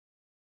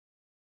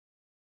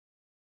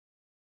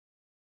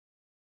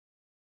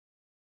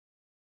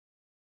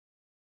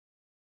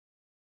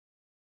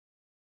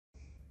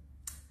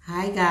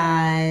Hi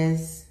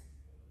guys.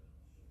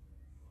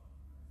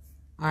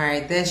 All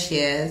right, there she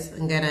is.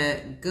 I'm gonna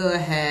go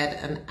ahead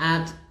and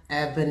add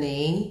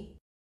Ebony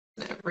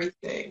and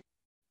everything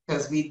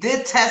because we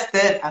did test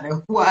it and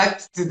it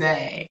worked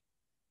today.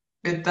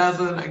 If it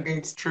doesn't, I'm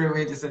going to throw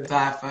away this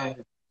entire phone.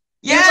 It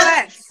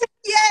Yes! works.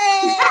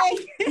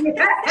 Yay!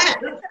 Yes!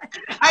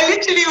 I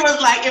literally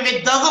was like, if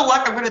it doesn't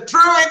work, I'm gonna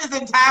throw away this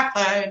entire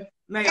phone.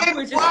 Mate, I thought it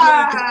was It just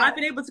me because I've worked!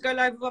 been able to go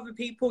live with other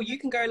people. You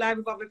can go live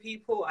with other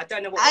people. I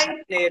don't know what was I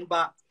happening,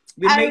 but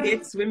we made I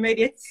it. We made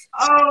it.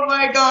 oh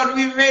my god,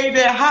 we made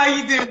it. How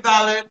you doing,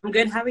 darling? I'm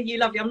good. How are you,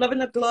 lovely? I'm loving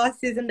the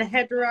glasses and the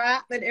head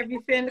wrap and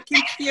everything.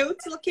 Looking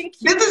cute. Looking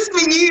cute. This is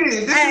for you.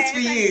 This is Hey, for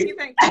thank you. you.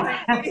 Thank you.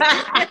 Thank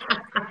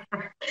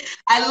you.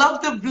 I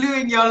love the blue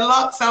in your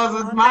locks. I was Oh,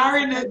 thanks so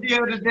admiring much. it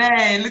the other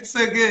day. It looks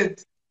so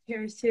good.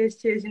 Cheers, cheers,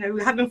 cheers. You know,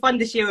 we're having fun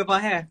this year with our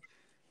hair.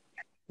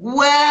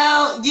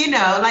 Well,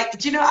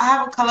 I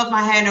haven't colored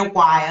my hair in a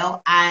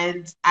while,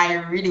 and I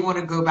really want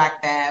to go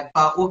back there.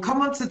 But we'll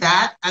come on to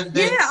that and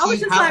Yeah, then I was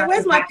see just how like, that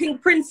where's my impacts.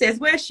 pink princess?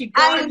 Where's she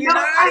I gone? You know,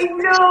 know? I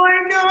know, I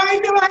know, I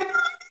know,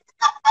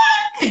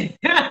 I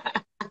know.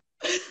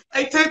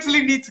 I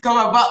totally need to come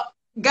up. But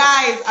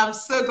guys, I'm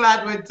so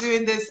glad we're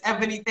doing this.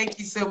 Ebony, thank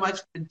you so much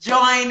for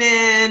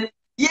joining.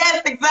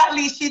 Yes,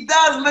 exactly. She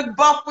does look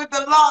buff with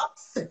the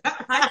locks.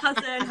 Hi,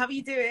 cousin. How are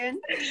you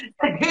doing?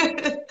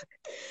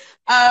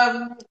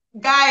 um,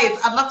 guys,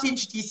 I'd love to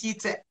introduce you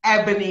to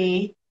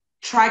Ebony,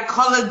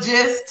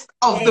 trichologist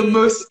of the Hey,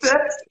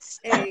 mostest.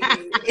 hey.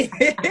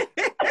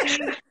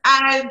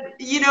 And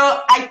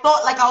I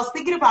thought, like, I was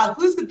thinking about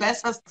who's the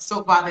best person to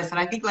talk about this, and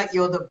I think like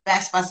you're the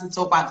best person to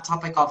talk about the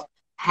topic of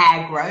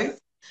hair growth.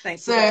 Thank you, thank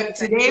So you, thank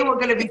today you. we're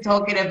going to be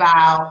talking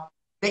about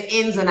the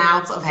ins and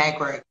outs of hair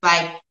growth.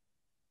 Like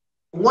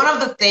one of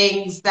the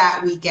things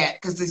that we get,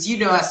 because as you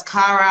know, as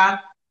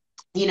Cara,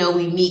 we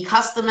meet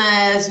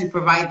customers, we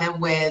provide them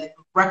with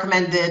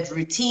recommended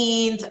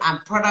routines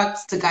and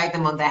products to guide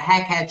them on their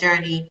hair care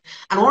journey.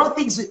 And one of the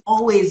things we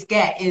always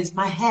get is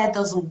my hair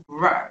doesn't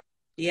grow.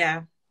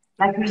 Yeah.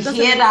 Like we It doesn't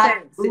hear make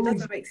that, sense. It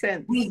doesn't make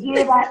we sense.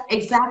 hear that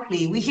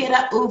exactly. We hear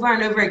that over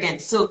and over again.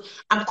 So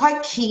I'm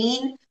quite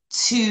keen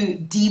to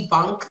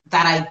debunk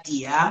that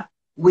idea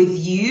with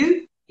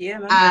you, Yeah,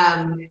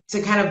 man.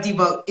 to kind of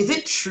debunk, is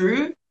it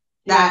true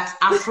Yeah. that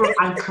Afro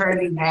and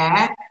curly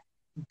hair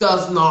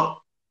does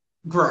not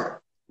grow?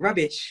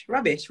 Rubbish,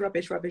 rubbish,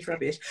 rubbish, rubbish,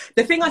 rubbish.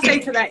 The thing I say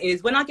to that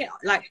is when I get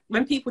like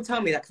when people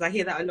tell me that, because I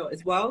hear that a lot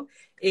as well,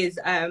 is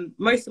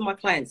most of my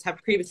clients have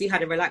previously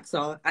had a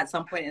relaxer at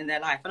some point in their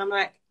life. And I'm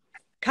like,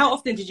 how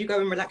often did you go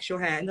and relax your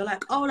hair? And they're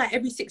like, oh, like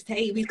every 6 to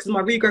 8 weeks because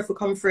my regrowth will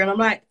come through. And I'm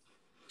like,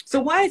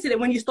 so why is it that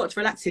when you start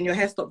relaxing, your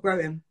hair stopped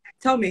growing?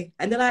 Tell me.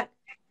 And they're like,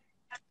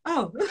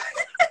 oh,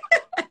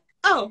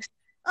 oh,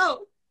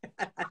 oh.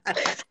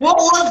 What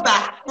was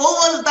that? What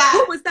was What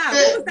that? was that?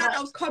 What was that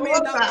that was What coming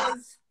was that that?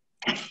 was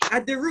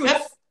at the roots?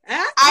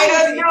 Huh? I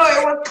Tell don't me. know.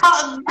 It was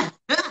cotton.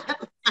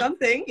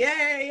 Something.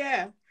 Yeah, yeah,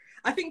 yeah.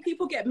 I think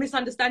people get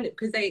misunderstand it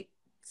because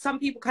some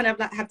people kind of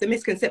like have the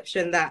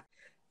misconception that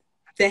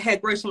their hair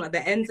grows from like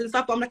the ends and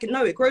stuff. But I'm like,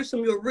 no, it grows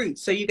from your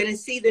roots. So you're going to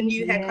see the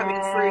new hair coming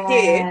through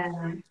here.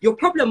 Yeah. Your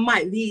problem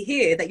might be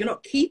here that you're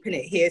not keeping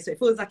it here. So it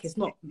feels like it's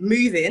not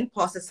moving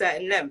past a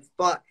certain length.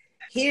 But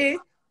here,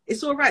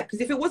 it's all right. Because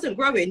if it wasn't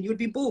growing, you would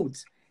be bald.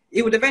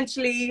 It would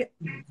eventually,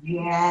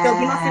 there'll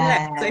be nothing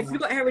left. So Yeah. if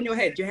you've got hair in your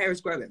head, your hair is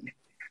growing.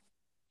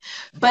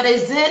 But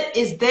is there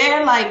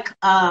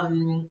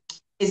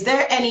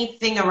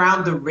anything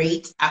around the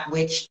rate at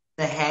which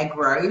the hair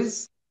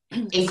grows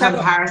in So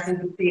comparison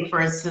to, say, for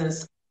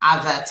instance,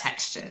 other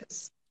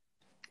textures?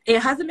 it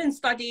hasn't been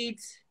studied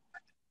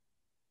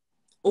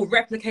or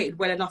replicated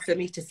well enough for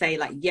me to say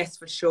like yes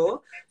for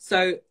sure.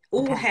 So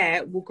all Okay.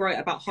 hair will grow at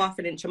about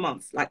 1/2 inch a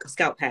month, like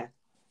scalp hair.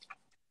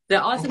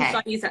 There are some Okay.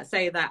 studies that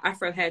say that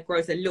Afro hair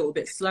grows a little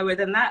bit slower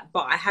than that,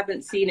 but I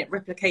haven't seen it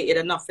replicated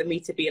enough for me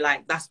to be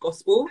like that's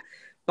gospel.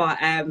 But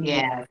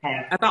Yeah.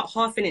 Okay. about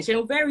 1/2 inch. It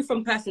will vary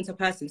from person to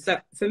person. So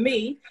for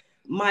me,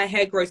 my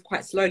hair grows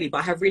quite slowly, but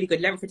I have really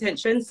good length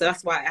retention. So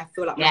that's why I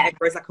feel like my Yeah. hair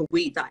grows like a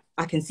weed that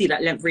I can see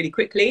that length really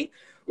quickly.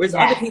 Whereas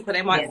other Yeah. people,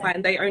 they might Yeah.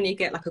 find they only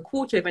get like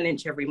 1/4 of an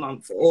inch every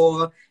month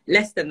or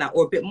less than that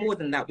or a bit more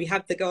than that. We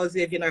have the girls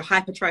with,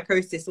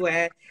 hypertrichosis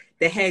where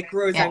their hair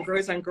grows Yeah. and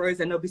grows and grows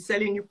and they'll be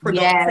selling you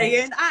products Yes.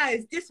 saying,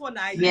 it's this one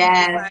I use. It's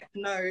Yes. like,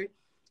 no,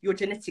 your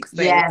genetics,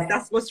 babe. Yes.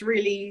 That's what's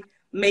really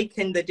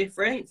making the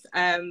difference.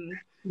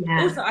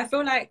 Yeah. Also, I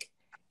feel like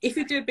if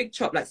you do a big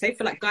chop, like say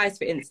for like guys,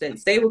 for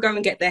instance, they will go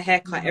and get their hair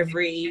cut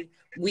every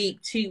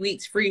week, 2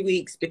 weeks, 3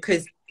 weeks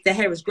because their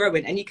hair is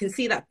growing. And you can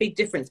see that big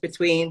difference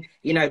between,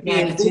 Yeah.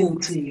 being Between the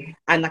bald two.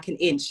 and like an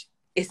inch.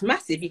 It's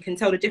massive. You can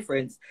tell the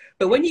difference.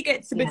 But when you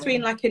get to Yeah.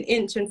 between like an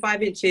inch and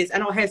 5 inches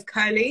and our hair's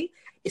curly,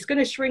 it's going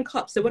to shrink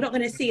up. So we're not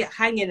going to see it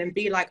hanging and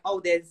be like, oh,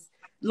 there's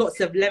lots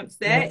of length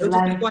there. There's It'll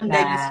just be length one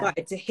day you there.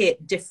 started to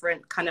hit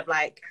different kind of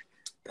like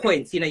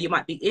points. You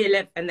might be ear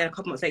length and then a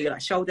couple months later you're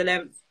like shoulder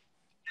length.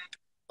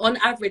 On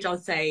average, I'll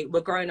say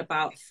we're growing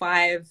about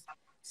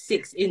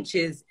 5-6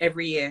 inches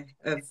every year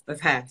of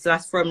hair. So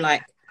that's from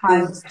like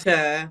Five. balls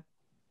to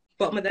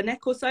bottom of the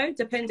neck or so,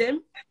 depending.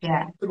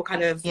 Yeah. So we're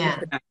kind of Yeah.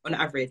 looking at on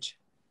average.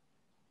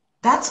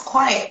 That's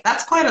quite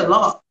a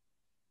lot.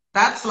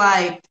 That's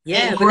like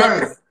Yeah, it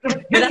grows.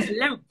 but that's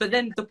length. But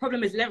then the problem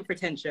is length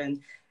retention.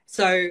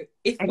 So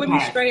if when we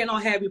Okay. straighten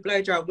our hair, we blow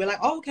dry, we're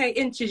like, oh, okay,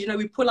 inches, you know,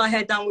 we pull our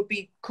hair down, we'll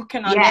be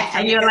cooking our Yeah. neck and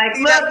And we you're can like,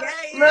 see that, look,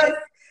 yeah, yes,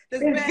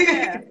 there's bare look.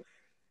 hair.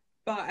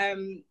 But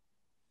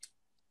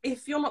if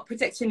you're not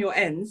protecting your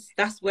ends,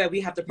 that's where we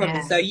have the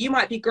problem. Yeah. So you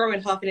might be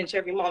growing half an inch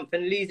every month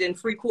and losing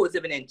 3/4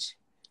 of an inch.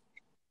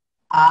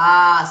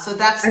 Ah, so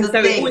that's And the so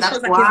it thing. always That's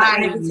feels like it's like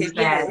why you negative.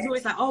 Yeah, said. it's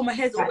always like, oh, my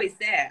hair's Right. always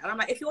there. And I'm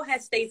like, if your hair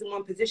stays in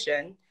one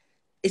position,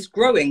 it's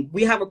growing.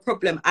 We have a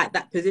problem at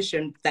that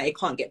position that it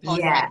can't get past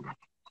Yeah. that.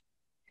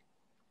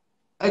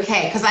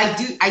 Okay, because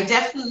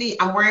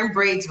I'm wearing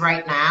braids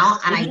right now,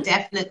 and I Hmm.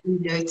 definitely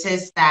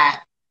notice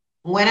that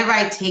whenever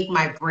I take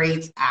my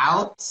braids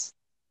out,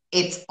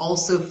 it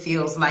also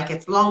feels like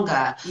it's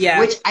longer, Yeah.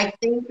 which I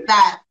think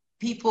that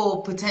people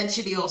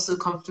potentially also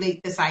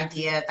conflate this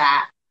idea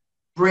that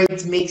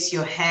braids makes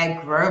your hair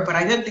grow, but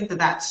I don't think that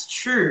that's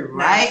true,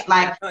 Nah, right?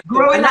 Like not at all.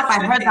 growing And up,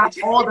 that's I heard that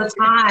vintage. all the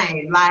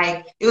time.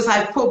 Like it was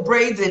like put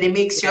braids in, it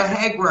makes your Yeah,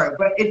 hair grow,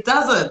 but it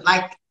doesn't.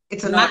 Like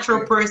it's a not natural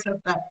true. process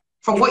that,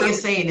 from It what you're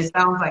doesn't. saying, it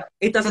sounds like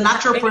It it's a doesn't have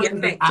natural any process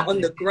that's effect on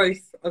happening. the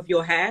growth of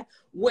your hair.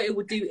 What it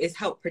will do is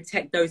help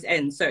protect those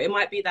ends. So it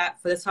might be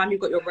that for the time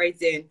you've got your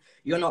braids in,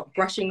 you're not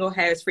brushing your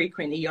hair as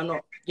frequently. You're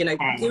not, you know,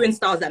 Okay. doing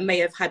styles that may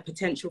have had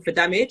potential for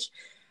damage.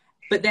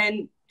 But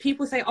then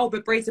people say, oh,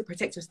 but braids are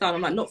protective style.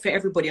 I'm like, not for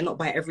everybody and not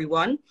by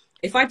everyone.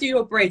 If I do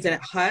your braids and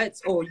it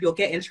hurts or you're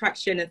getting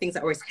traction and things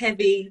that are as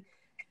heavy,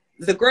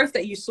 the growth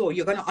that you saw,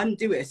 you're going to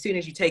undo it as soon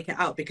as you take it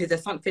out because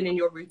there's something in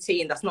your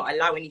routine that's not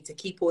allowing you to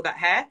keep all that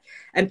hair.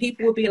 And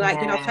people will be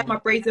like, you know, I've Yeah. had my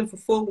braids in for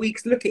 4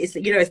 weeks. Look at it,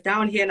 you know, it's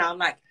down here now. I'm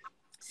like,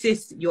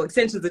 sis, your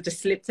extensions have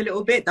just slipped a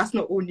little bit. That's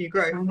not all new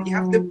growth. Mm.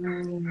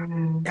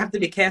 You have to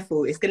be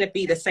careful. It's going to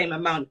be the same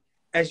amount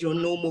as your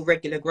normal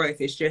regular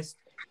growth. It's just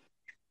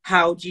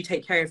how do you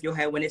take care of your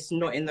hair when it's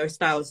not in those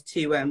styles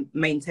to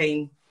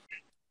maintain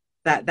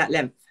that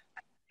length.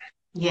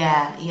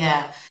 Yeah,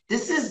 yeah.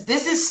 This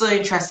is so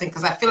interesting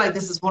because I feel like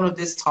this is one of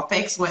those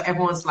topics where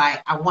everyone's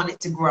like, I want it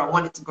to grow, I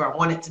want it to grow, I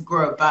want it to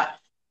grow, but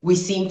we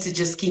seem to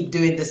just keep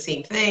doing the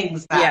same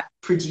things Yeah. that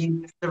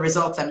produce the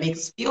results that makes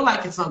us feel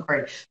like it's not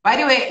growing. By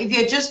the way, if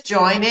you're just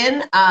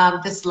joining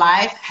this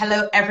live,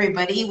 hello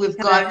everybody. We've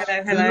Hello, got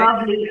hello, hello.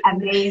 lovely,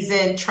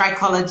 amazing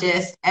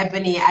trichologist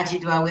Ebuni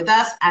Ajiduah with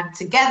us, and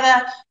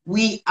together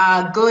we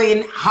are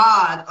going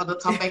hard on the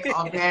topic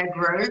of hair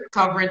growth,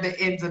 covering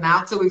the ins and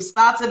outs. So we've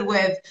started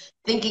with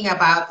thinking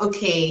about,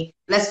 okay,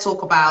 let's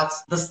talk about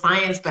the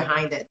science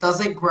behind it. Does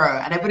it grow?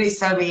 And everybody's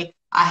telling me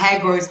our hair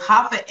grows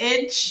half an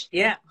inch,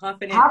 Yeah,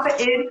 half an half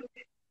inch. an inch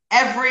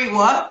every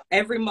what?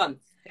 Every month.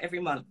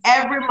 Every month.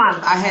 Every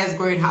month. Our hair is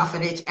growing half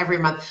an inch every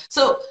month.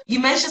 So you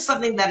mentioned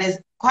something that is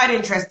quite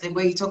interesting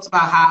where you talked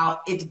about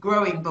how it's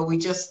growing, but we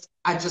just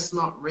are just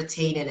not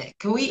retaining it.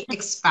 Can we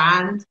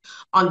expand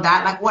on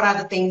that? Like what are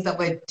the things that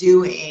we're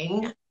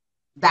doing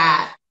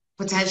that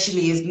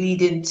potentially is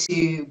leading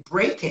to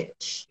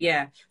breakage?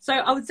 Yeah. So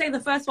I would say the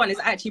first one is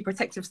actually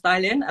protective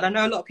styling. And I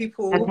know a lot of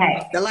people,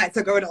 Okay. the lights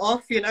are going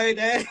off, you know,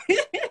 they're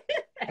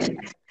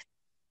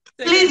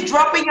so Please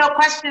drop in your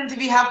questions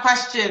if you have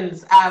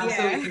questions so we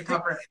yeah. can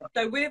cover it.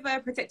 So with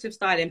protective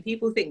styling,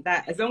 people think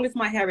that as long as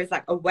my hair is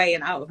like away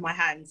and out of my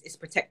hands, it's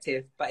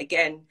protective. But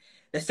again,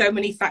 there's so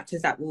many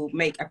factors that will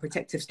make a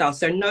protective style.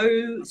 So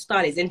no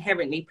style is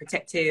inherently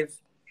protective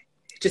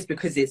just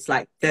because it's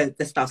like the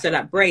style. So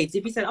like braids,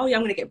 if you said, oh yeah,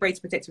 I'm going to get braids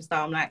protective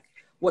style, I'm like,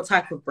 what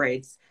type of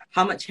braids?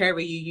 How much hair are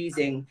you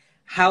using?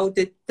 How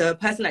did the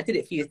person that did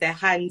it for you, is their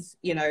hands,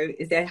 you know,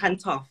 is their hand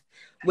tough?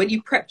 When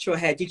you prepped your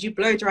hair, did you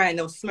blow dry and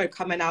there was smoke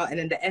coming out and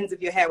then the ends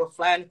of your hair were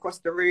flying across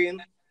the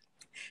room?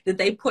 Did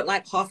they put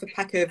like half a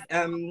pack of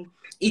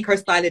Eco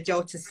Styler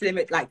gel to slim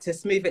it, like to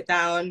smooth it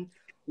down?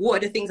 What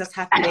are the things that's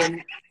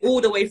happening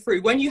all the way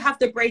through? When you have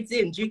the braids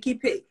in, do you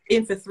keep it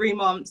in for 3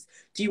 months?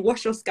 Do you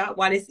wash your scalp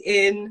while it's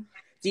in?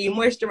 Do you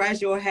moisturize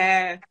your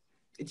hair?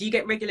 Do you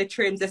get regular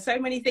trims? There's so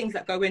many things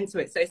that go into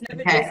it. So it's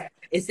never just,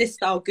 is this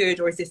style good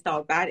or is this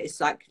style bad? It's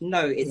like,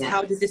 no, it's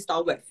how does this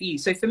style work for you?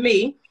 So for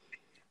me,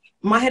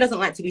 my hair doesn't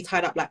like to be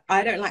tied up. Like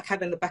I don't like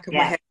having the back of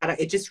my hair tied up.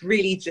 It just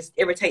really just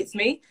irritates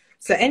me.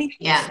 So any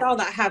style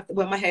that I have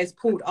when my hair is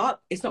pulled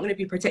up, it's not going to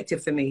be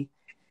protective for me.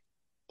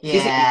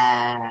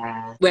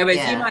 Yeah.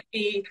 Whereas you might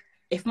be,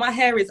 if my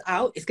hair is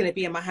out, it's going to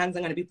be in my hands.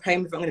 I'm going to be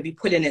playing with it. I'm going to be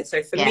pulling it.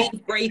 So for me,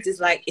 braids is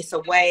like, it's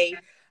away.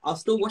 I'll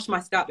still wash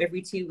my scalp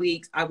every 2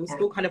 weeks. I will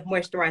still kind of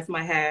moisturize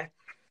my hair.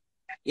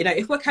 You know,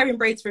 if we're carrying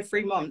braids for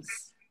 3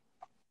 months,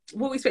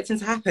 what are we expecting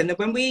to happen? That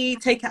when we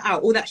take it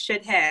out, all that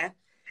shed hair,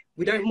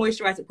 we don't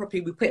moisturize it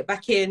properly. We put it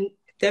back in,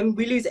 then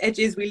we lose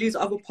edges, we lose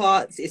other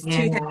parts. It's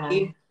too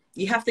heavy.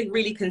 You have to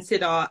really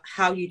consider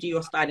how you do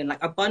your styling.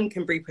 Like a bun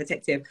can be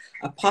protective,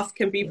 a puff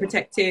can be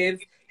protective,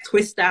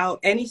 twist out,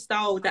 any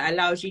style that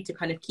allows you to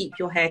kind of keep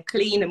your hair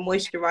clean and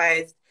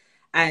moisturized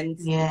and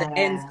the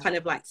ends kind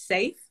of like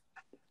safe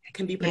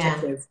can be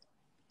protective.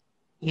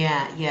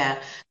 Yeah,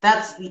 yeah.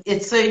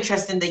 It's so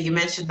interesting that you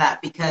mentioned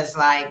that because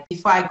like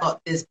before I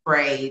got this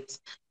braids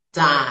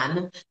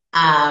done,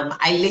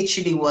 I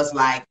literally was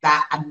like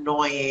that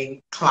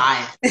annoying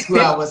client who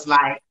I was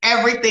like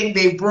everything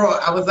they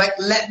brought, I was like,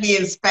 let me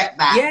inspect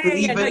that. Yeah,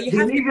 yeah, no, you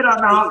have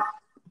to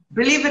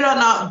Believe it or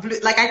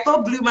not, like I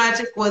thought Blue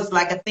Magic was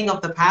like a thing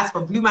of the past,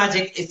 but Blue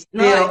Magic is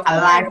no, still it's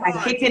alive very and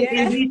hard. kicking in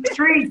Yeah. these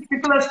streets.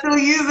 People are still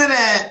using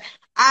it.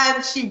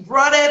 And she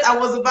brought it. I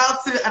was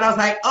about to, and I was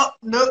like, oh,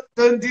 no,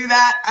 don't do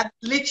that. I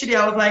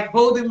was like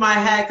holding my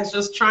hair because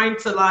just trying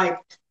to like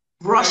Go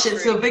brush it through.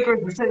 so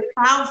vigorously. So it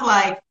sounds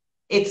like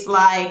it's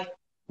like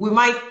we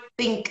might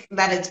think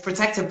that it's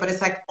protected, but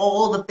it's like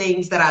all the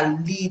things that are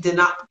leading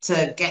up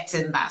to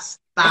getting that It's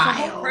a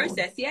whole style.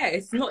 process, yeah.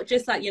 It's not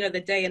just like, you know,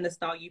 the day and the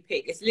style you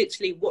pick. It's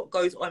literally what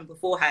goes on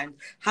beforehand.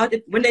 How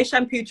did, when they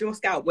shampooed your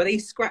scalp, were they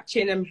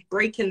scratching and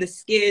breaking the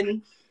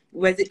skin?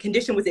 Was it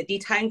conditioned? Was it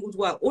detangled?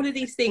 Well, all of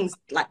these things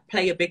like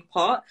play a big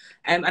part.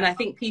 And I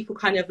think people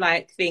kind of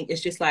like think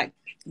it's just like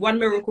one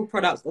miracle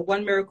product or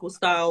one miracle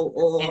style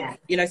or, Yeah.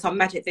 you know, some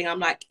magic thing. I'm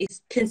like,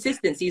 it's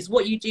consistency. It's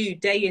what you do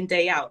day in,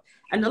 day out.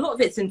 And a lot of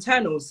it's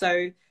internal.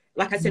 So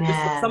like I said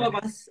before, some Yeah. of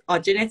us, our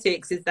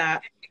genetics is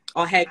that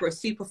our hair grows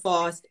super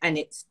fast and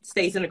it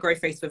stays in a growth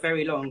phase for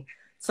very long.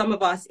 Some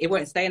of us, it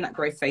won't stay in that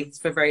growth phase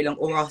for very long,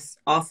 or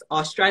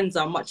our strands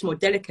are much more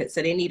delicate,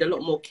 so they need a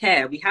lot more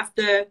care. We have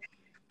to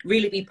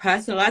really be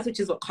personalized, which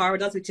is what Cara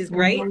does, which is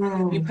great.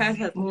 Be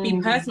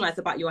personalized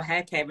about your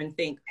hair care and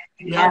think,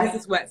 how does Yeah.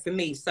 this work for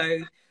me? So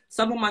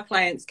some of my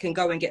clients can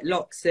go and get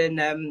locks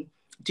and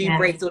do Yeah.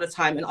 braids all the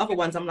time, and other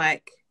ones I'm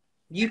like,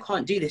 you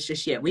can't do this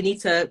just yet. We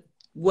need to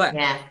work,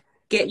 Yeah.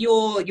 get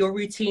your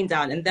routine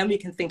down, and then we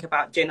can think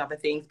about doing other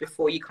things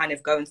before you kind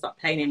of go and start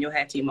playing in your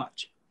hair too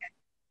much.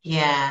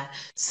 Yeah.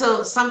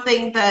 So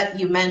something that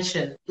you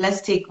mentioned,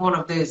 let's take one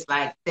of those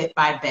like bit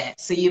by bit.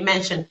 So you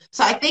mentioned,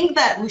 so I think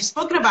that we've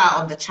spoken about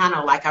on the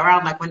channel, like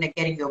around like when they're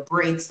getting your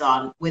braids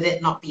done with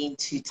it not being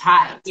too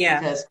tight, Yeah.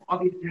 because for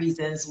obvious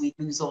reasons we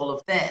lose all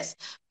of this.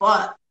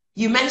 But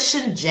you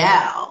mentioned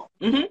gel.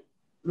 Hmm.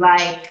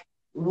 Like,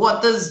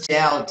 what does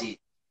gel do?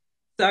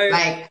 So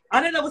Like,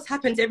 I don't know what's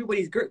happened to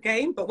everybody's grip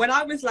game, but when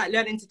I was like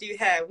learning to do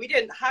hair, we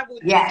didn't have all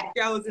these yeah,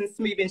 gels and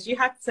smoothings. You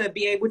had to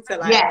be able to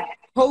like yeah,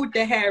 hold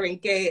the hair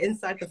and get it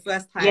inside the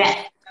first time.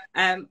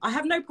 yeah, I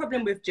have no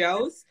problem with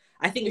gels.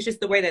 I think it's just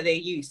the way that they're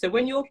used. So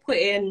when you're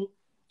putting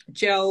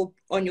gel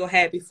on your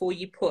hair before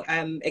you put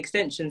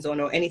extensions on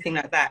or anything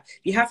like that,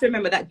 you have to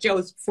remember that gel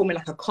is forming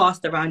like a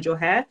cast around your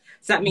hair.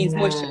 So that means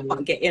moisture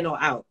can't get in or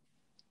out.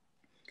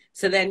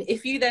 So then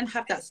if you then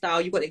have that style,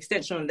 you've got the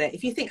extension on there.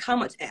 If you think how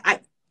much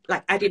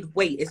like added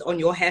weight is on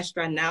your hair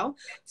strand now.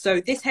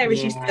 So this hair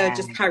is used to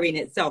just carrying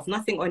itself,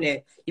 nothing on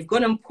it. You've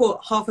gone and put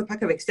half a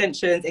pack of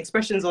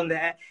expressions on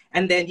there,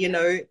 and then, you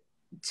know,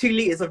 2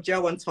 liters of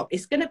gel on top.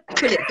 It's going to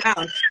pull it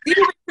down.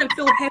 Even if it doesn't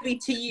feel heavy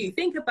to you,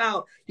 think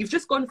about, you've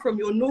just gone from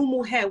your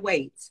normal hair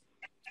weight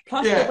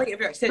plus the weight of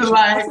your extension,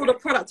 plus all the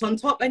product on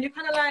top, and you're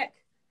kind of like,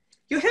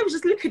 your hair was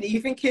just looking at you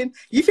thinking,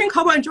 you think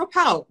I won't drop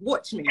out?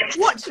 Watch me,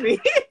 watch me.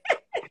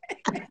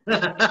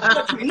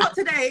 Watch me. Not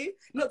today,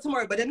 not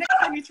tomorrow, but the next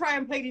time you try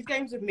and play these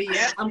games with me,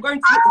 yeah, I'm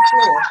going to hit the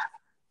floor.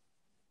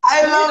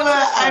 I love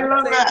it. I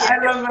love it.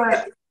 I love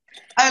it.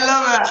 I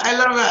love it. I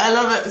love it. I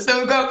love it. So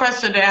we've got a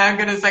question there. Hang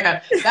on a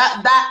second.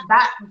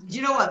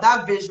 You know what?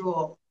 That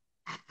visual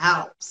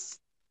helps.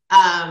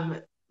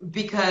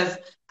 Because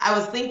I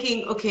was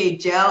thinking, okay,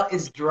 gel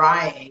is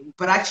drying,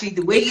 but actually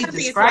the way you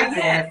described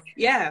it,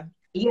 yeah.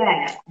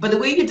 Yeah, but the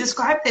way you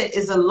described it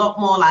is a lot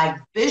more like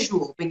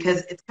visual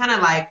because it's kind of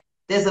like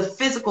there's a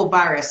physical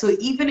barrier. So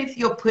even if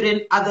you're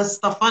putting other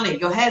stuff on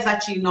it, your hair's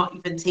actually not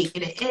even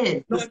taking it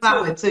in to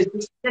start with. So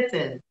it's just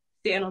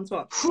sitting on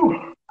top.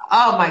 Whew.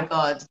 Oh my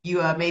God, you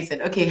are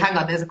amazing. Okay, hang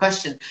on, there's a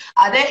question.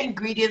 Are there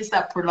ingredients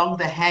that prolong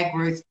the hair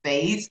growth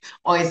phase,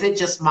 or is it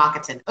just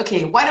marketing?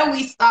 Okay, why don't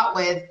we start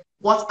with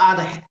what are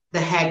the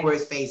hair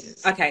growth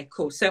phases? Okay,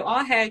 cool. So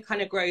our hair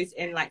kind of grows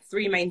in like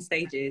 3 main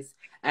stages.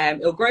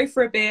 It'll grow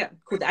for a bit,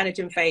 called the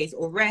anagen phase,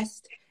 or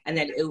rest, and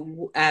then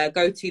it'll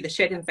go to the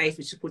shedding phase,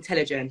 which is called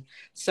telogen.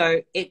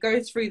 So it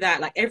goes through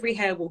that. Like every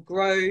hair will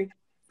grow,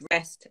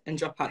 rest, and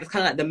drop out. That's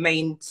kind of like the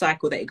main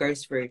cycle that it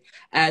goes through.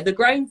 The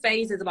growing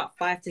phase is about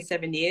 5 to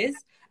 7 years.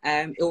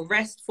 It'll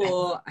rest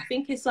for, I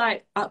think it's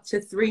like up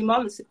to 3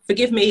 months.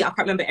 Forgive me, I can't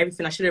remember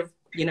everything. I should have,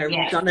 you know,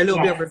 done a little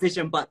bit of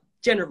revision, but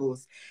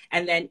generals.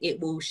 And then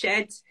it will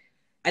shed,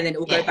 and then it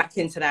will go back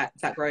into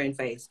that growing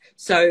phase.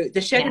 So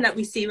the shedding that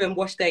we see when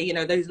wash day, you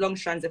know, those long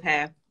strands of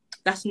hair,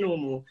 that's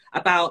normal.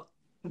 About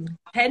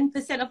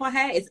 10% of our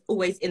hair is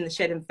always in the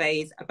shedding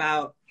phase.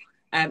 About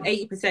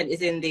 80%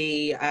 is in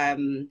the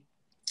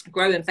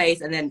growing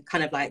phase, and then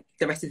kind of like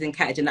the rest is in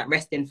catagen, that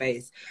resting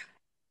phase.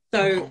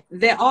 So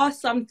there are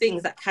some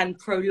things that can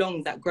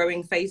prolong that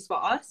growing phase for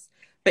us,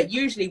 but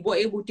usually what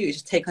it will do is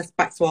just take us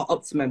back to our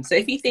optimum. So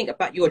if you think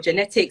about your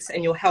genetics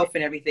and your health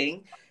and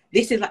everything,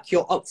 this is like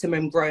your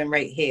optimum growing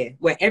rate here,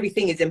 where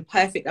everything is in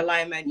perfect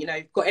alignment, you know,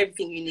 you've got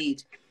everything you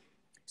need.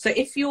 So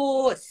if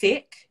you're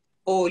sick,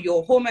 or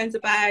your hormones are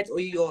bad,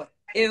 or you're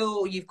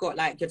ill, you've got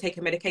like, you're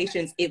taking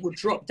medications, it will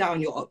drop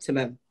down your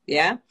optimum.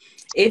 Yeah.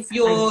 If I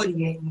your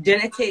see.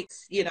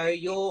 genetics, you know,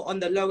 you're on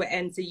the lower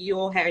end, so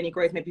your hair and your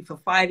growth maybe for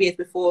 5 years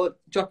before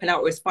dropping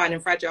out, or it's fine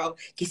and fragile,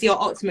 you see your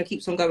optimum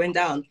keeps on going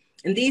down.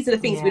 And these are the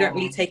things we don't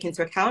really take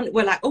into account.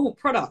 We're like, oh,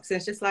 products. And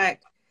it's just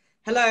like,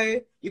 hello,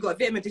 you've got a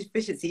vitamin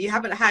deficiency. You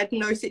haven't had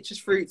no citrus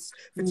fruits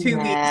for 2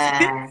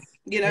 weeks.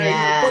 You know,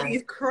 your body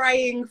is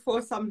crying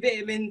for some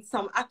vitamins,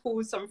 some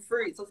apples, some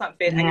fruits or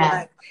something. And you're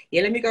like,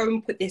 yeah, let me go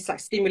and put this like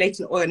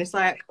stimulating oil. And it's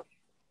like,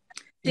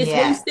 this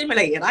one's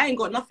stimulated. I ain't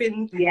got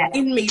nothing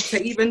in me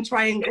to even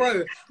try and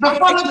grow. The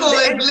follicle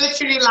is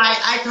literally like,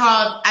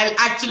 I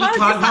actually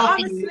can't help I'm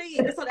you.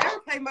 asleep. It's on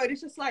airplane mode.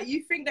 It's just like,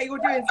 you think that you're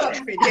doing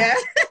something, yeah?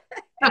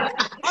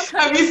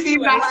 Have you seen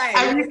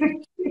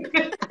that?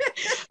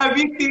 Have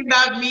you seen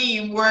that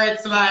meme where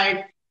it's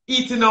like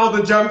eating all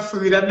the junk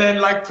food and then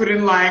like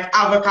putting like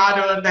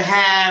avocado in the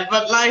hair,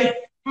 but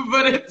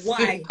it's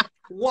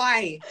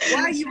why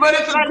are you? But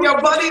it's like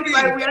your body's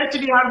like, we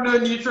actually have no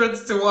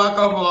nutrients to work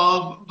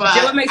off of. But do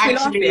you know what makes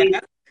actually, me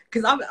laugh?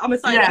 Because I'm a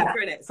science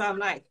teacher in it, so I'm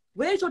like,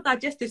 where's your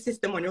digestive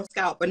system on your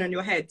scalp and on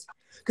your head?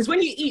 Because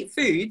when you eat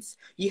foods,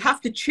 you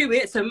have to chew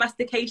it. So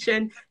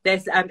mastication,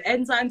 there's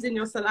enzymes in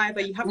your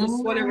saliva. You have to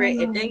swallow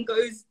it. It then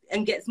goes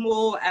and gets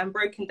more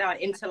broken down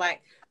into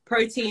like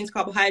proteins,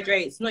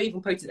 carbohydrates, not even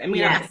proteins,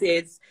 amino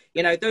acids,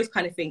 you know, those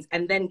kind of things,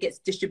 and then gets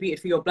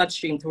distributed through your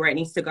bloodstream to where it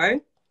needs to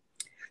go.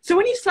 So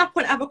when you slap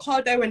on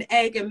avocado and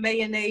egg and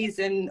mayonnaise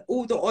and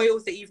all the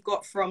oils that you've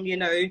got from, you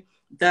know,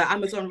 the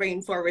Amazon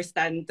rainforest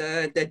and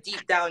the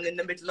deep down in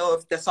the middle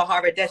of the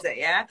Sahara Desert,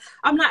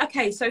 I'm like,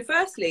 okay, so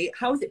firstly,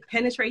 how is it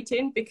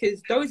penetrating?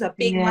 Because those are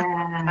big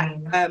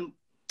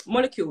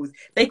molecules.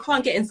 They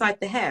can't get inside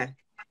the hair.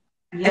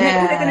 And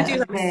then all they're going to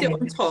do is like sit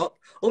on top,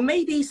 or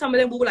maybe some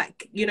of them will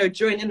like, you know,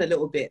 join in a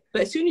little bit.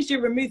 But as soon as you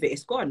remove it,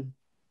 it's gone.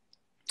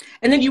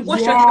 And then you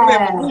wash your hair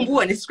with warm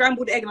water and it's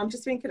scrambled egg. And I'm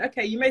just thinking,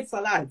 okay, you made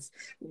salads.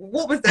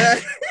 What was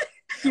the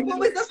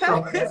purpose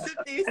of this?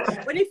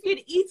 When if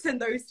you'd eaten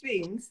those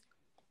things,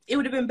 it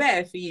would have been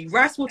better for you.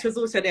 Rice water is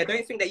also there.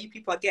 Don't think that you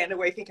people are getting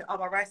away thinking, oh,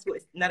 my rice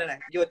water. No,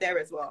 you're there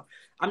as well.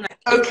 I'm like,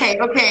 okay.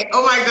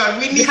 Oh my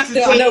God, we need to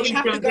take each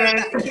of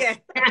those. Yeah.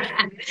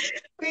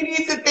 We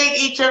need to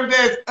take each of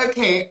those.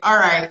 Okay, all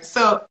right.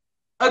 So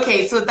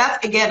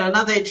that's again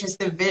another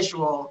interesting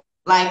visual.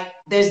 Like,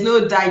 there's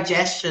no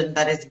digestion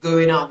that is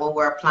going on when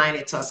we're applying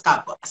it to a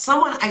scalp. But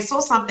I saw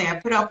something, I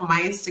put it up on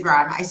my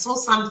Instagram. I saw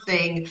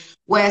something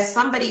where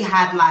somebody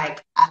had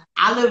like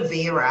aloe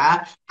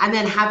vera and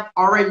then had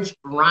orange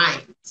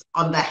rinds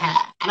on the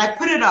hair. And I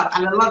put it up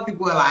and a lot of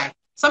people were like,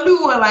 some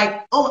people were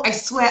like, oh, I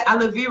swear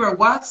aloe vera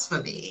works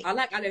for me. I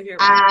like aloe vera.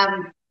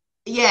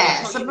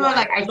 Some people were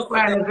like, I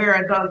swear aloe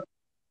vera does.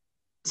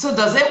 So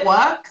does it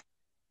work?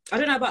 I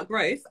don't know about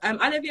growth.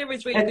 Aloe vera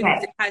is really good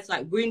because it has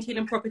like wound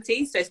healing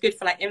properties. So it's good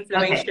for like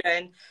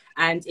inflammation.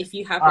 And if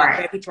you have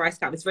like very dry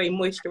scalp, it's very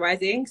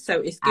moisturizing.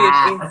 So it's good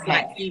if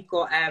like you've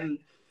got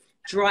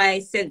dry,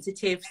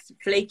 sensitive,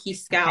 flaky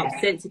scalp,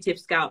 sensitive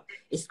scalp.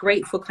 It's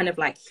great for kind of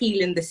like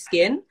healing the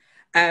skin.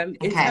 In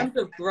terms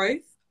of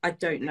growth, I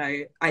don't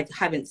know. I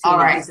haven't seen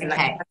it using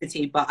like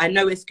capacity, but I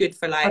know it's good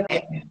for like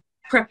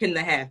prepping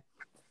the hair.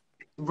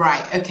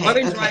 Right.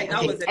 Orange rind,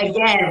 that was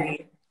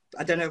again.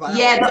 I don't know about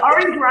that. The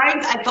orange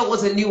rind I thought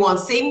was a new one.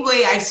 Same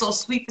way I saw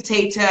sweet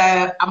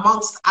potato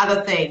amongst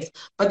other things.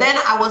 But then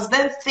I was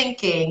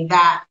thinking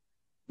that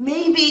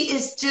maybe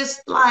it's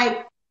just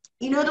like,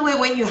 you know, the way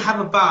when you have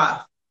a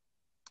bath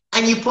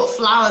and you put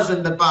flowers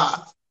in the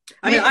bath.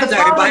 I mean, I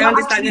don't, but I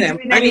understand them.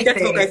 I need that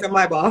to go from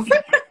my bath.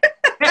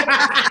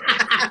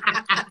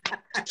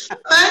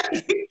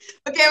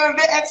 Okay, I'm a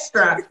bit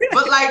extra,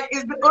 but like,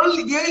 it's the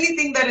only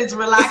thing that is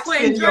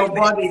relaxing your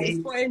body.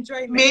 It's for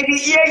enjoyment. Maybe,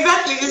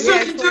 exactly. It's for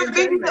enjoyment.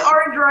 Maybe the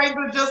orange rind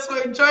was just for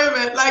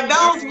enjoyment. Like,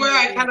 that was where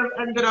I kind of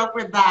ended up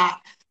with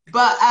that.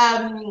 But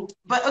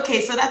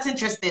okay, so that's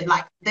interesting.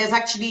 Like, there's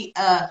actually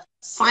a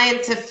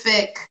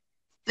scientific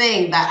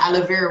thing that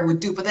aloe vera would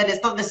do, but then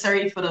it's not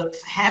necessarily for the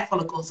hair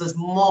follicles, it's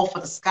more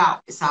for the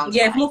scalp, it sounds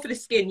like. It's more for the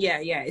skin.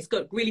 It's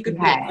got really good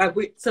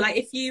so like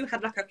if you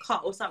had like a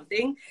cut or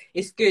something,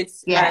 it's good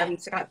to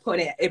like put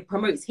on it. It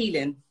promotes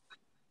healing.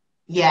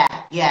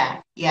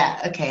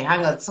 Okay,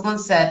 hang on, someone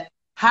said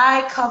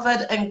high,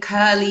 covered and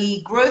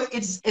curly growth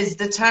is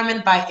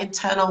determined by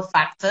internal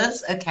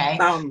factors.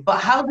 But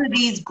how do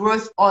these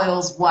growth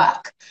oils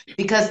work?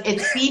 Because it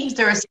seems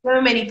there are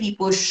so many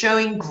people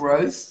showing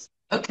growth.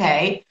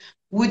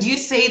 Would you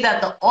say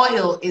that the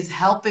oil is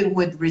helping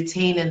with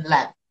retaining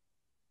length?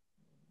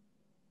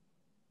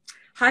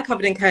 Hi,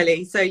 covered and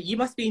curly. So you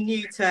must be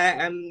new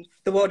to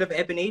the world of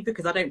Ebony,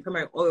 because I don't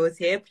promote oils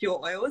here, pure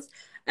oils.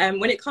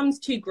 When it comes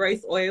to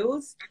growth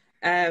oils,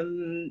 not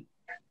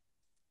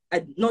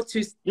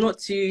to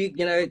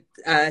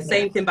say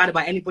anything bad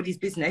about anybody's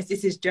business.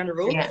 This is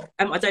general.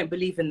 I don't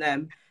believe in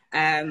them.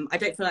 I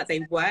don't feel like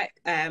they work.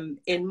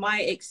 In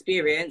my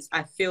experience,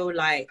 I feel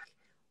like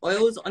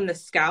oils on the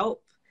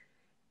scalp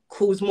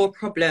cause more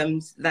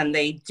problems than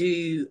they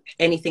do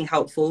anything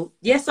helpful.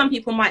 Yes, some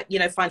people might,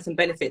 find some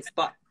benefits,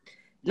 but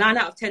 9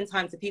 out of 10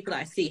 times the people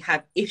that I see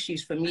have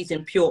issues from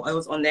using pure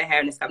oils on their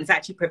hair and scalp. It's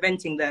actually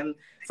preventing them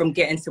from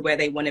getting to where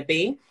they want to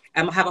be.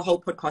 I have a whole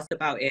podcast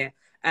about it.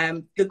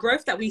 The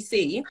growth that we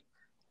see.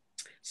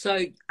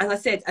 So as I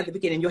said at the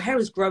beginning, your hair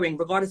is growing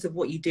regardless of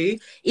what you do.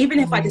 Even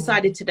if I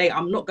decided today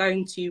I'm not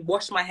going to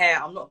wash my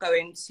hair, I'm not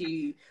going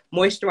to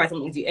moisturize, I'm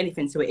not going to do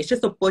anything to it. It's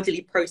just a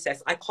bodily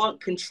process. I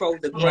can't control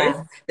the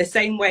growth the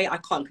same way I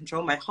can't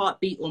control my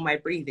heartbeat or my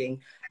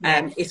breathing.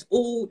 It's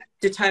all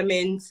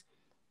determined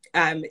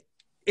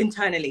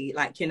internally.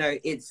 Like, you know,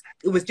 it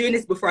was doing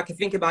this before I could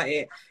think about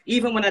it.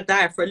 Even when I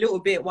die for a little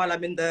bit while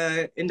I'm in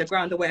the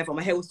ground or whatever,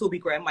 my hair will still be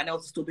growing, my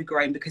nails will still be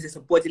growing, because it's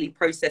a bodily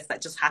process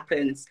that just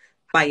happens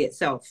by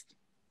itself.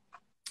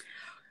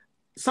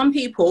 A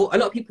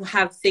lot of people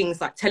have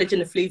things like telogen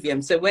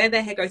effluvium. So where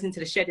their hair goes into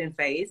the shedding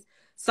phase,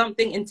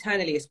 something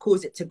internally has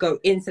caused it to go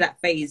into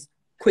that phase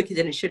quicker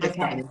than it should have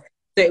done.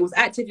 So it was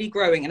actively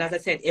growing. And as I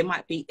said, it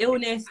might be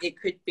illness. It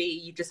could be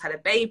you just had a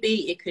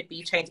baby. It could be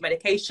you changed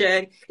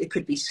medication. It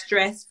could be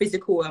stress,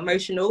 physical or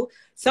emotional.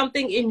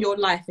 Something in your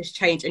life has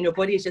changed and your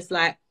body is just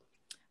like,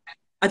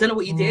 I don't know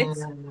what you did,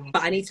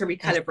 but I need to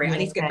recalibrate. I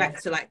need to get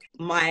back to like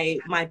my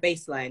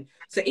baseline.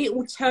 So it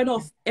will turn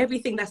off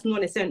everything that's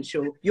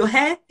non-essential. Your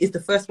hair is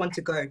the first one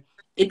to go.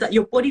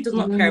 Your body does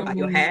not care about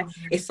your hair.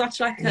 It's such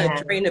like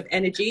a drain of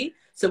energy.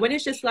 So when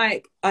it's just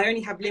like, I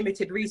only have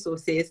limited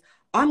resources,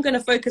 I'm going to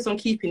focus on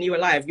keeping you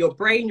alive. Your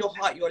brain, your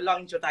heart, your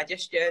lungs, your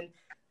digestion.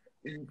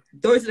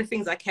 Those are the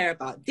things I care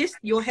about.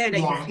 Your hair that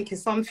you think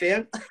is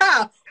something,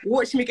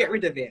 watch me get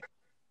rid of it.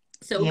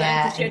 So we're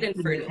going to shed in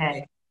for a little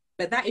bit.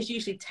 But that is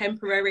usually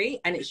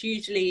temporary, and it's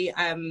usually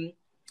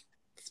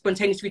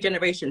spontaneous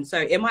regeneration. So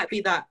it might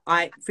be that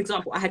for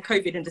example, I had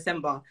COVID in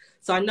December.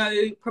 So I know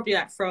probably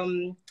like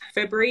from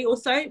February or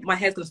so, my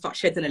hair's going to start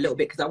shedding a little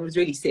bit because I was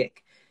really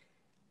sick.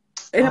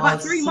 In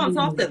about 3 months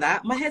after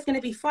that, my hair's going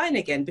to be fine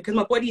again because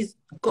my body's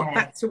got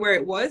back to where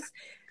it was.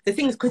 The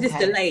thing is because it's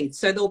delayed.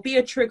 So there'll be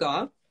a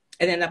trigger.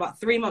 And then about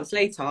 3 months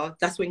later,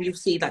 that's when you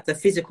see like the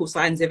physical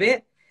signs of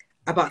it.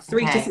 About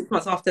 3 to 6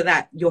 months after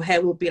that, your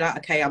hair will be like,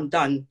 okay, I'm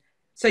done.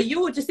 So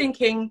you're just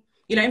thinking,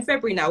 you know, in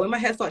February now, when my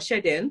hair starts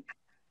shedding,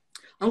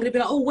 I'm going to be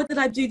like, oh, what did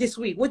I do this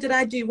week? What did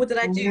I do? What did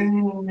I do?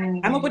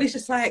 And my body's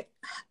just like,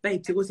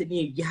 babes, it wasn't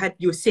you.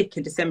 You were sick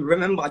in December.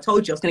 Remember, I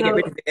told you I was going to get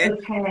rid of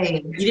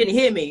it. You didn't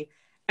hear me.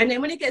 And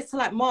then when it gets to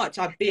like March,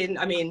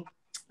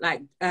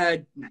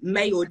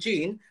 May or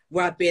June,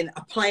 where I've been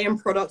applying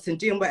products and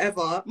doing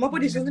whatever, my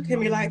body's just looking at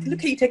me like, look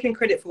at you taking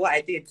credit for what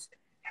I did.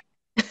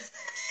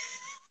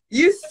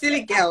 You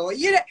silly girl.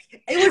 You know,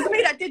 it was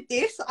me that did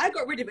this. I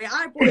got rid of it.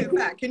 I brought it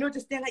back. You know,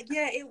 just they're like,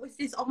 yeah, it was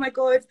this. Oh my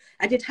God.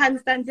 I did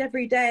handstands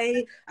every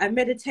day. I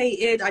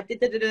meditated. I did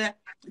da-da-da.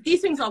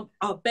 These things are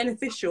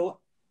beneficial,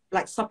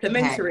 like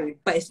supplementary,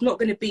 but it's not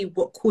going to be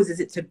what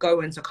causes it to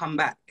go and to come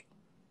back.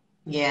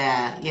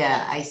 Yeah,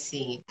 I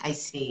see.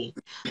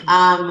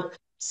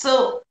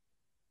 So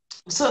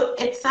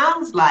it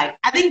sounds like,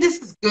 I think this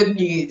is good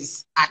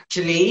news,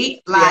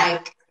 actually.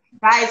 Like,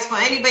 guys, for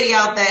anybody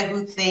out there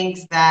who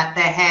thinks that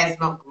their hair is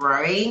not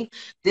growing,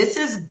 this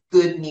is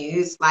good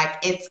news. Like,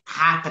 it's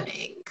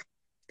happening.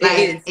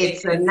 Like,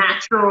 it's a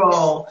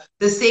natural,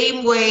 the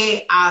same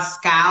way our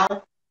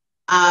scalp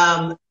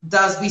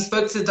does. We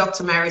spoke to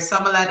Dr. Mary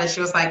Summerland, and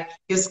she was like,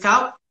 your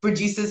scalp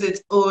produces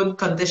its own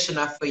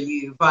conditioner for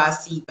you via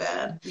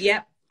sebum.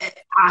 Yep.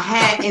 Our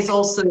hair is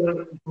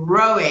also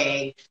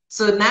growing.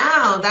 So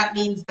now that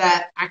means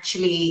that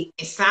actually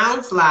it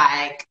sounds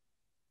like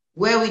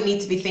where we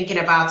need to be thinking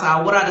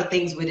about what are the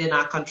things within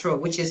our control,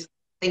 which is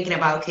thinking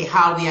about, okay,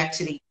 how are we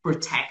actually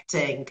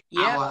protecting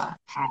our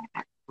hair,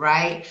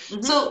 right?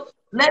 So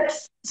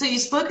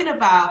you've spoken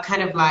about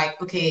kind of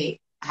like, okay,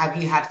 have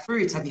you had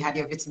fruits? Have you had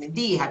your vitamin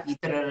D? Have you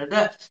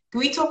da-da-da-da? Can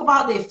we talk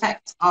about the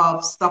effect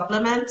of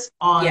supplements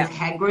on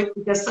hair growth?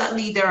 Because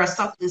certainly there are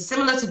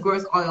similar to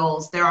growth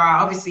oils. There are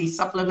obviously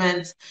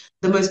supplements,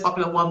 the most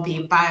popular one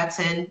being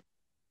biotin,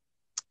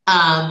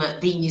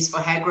 being used for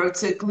hair growth.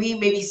 So can we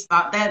maybe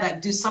start there? Like,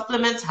 do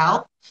supplements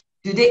help?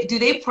 Do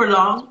they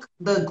prolong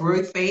the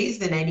growth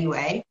phase in any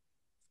way?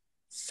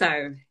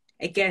 So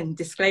again,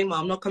 disclaimer,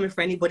 I'm not coming for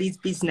anybody's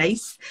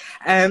business.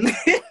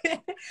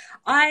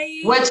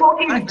 We're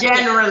talking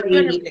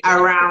generally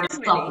around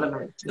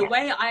supplements. The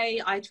way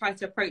I try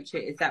to approach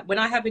it is that when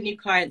I have a new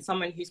client,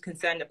 someone who's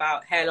concerned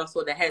about hair loss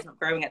or their hair's not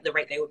growing at the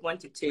rate they would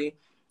want it to,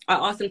 I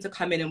ask them to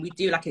come in and we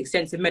do like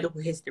extensive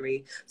medical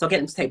history. So I'll get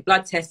them to take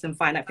blood tests and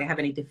find out if they have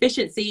any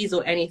deficiencies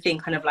or anything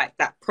kind of like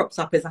that crops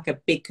up as like a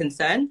big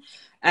concern.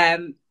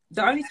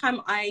 The only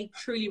time I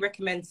truly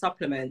recommend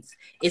supplements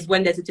is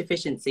when there's a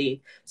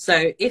deficiency.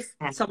 So if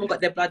someone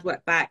got their blood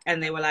work back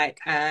and they were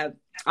like,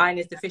 iron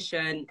is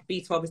deficient,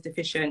 B12 is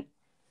deficient,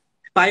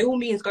 by all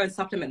means go and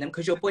supplement them,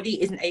 because your body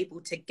isn't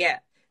able to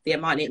get the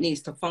amount it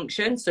needs to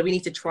function. So we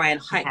need to try and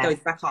hike those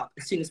back up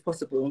as soon as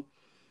possible.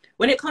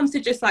 When it comes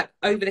to just like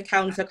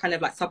over-the-counter kind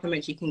of like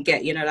supplements you can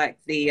get, you know, like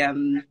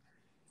the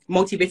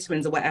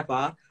multivitamins or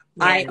whatever,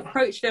 I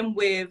approach them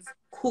with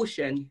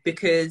caution,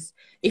 because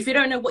if you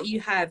don't know what you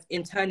have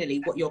internally,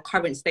 what your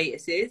current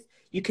status is,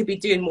 you could be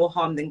doing more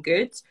harm than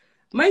good.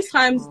 Most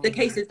times the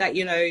case is that,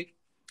 you know,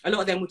 a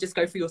lot of them will just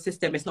go through your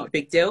system. It's not a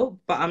big deal.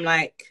 But I'm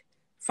like,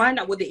 find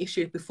out what the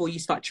issue is before you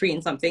start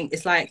treating something.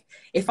 It's like,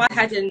 if I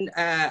had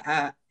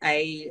a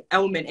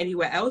ailment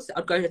anywhere else,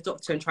 I'd go to the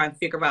doctor and try and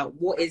figure out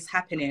what is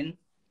happening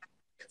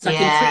so I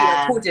can treat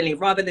it accordingly,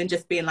 rather than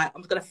just being like,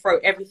 I'm going to throw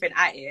everything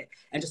at it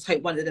and just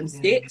hope one of them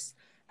sticks.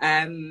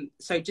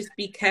 So just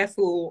be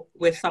careful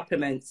with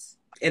supplements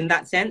in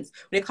that sense.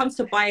 When it comes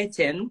to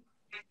biotin,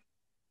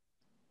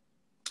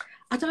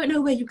 I don't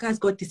know where you guys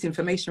got this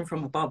information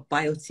from about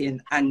biotin.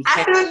 And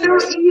I don't know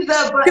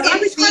either, but it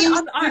seems to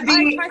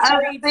be to a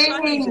read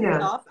thing. and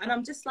stuff, and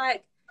I'm just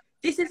like,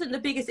 this isn't the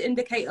biggest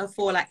indicator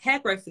for like hair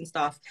growth and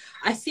stuff.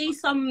 I see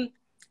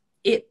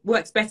it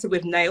works better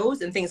with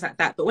nails and things like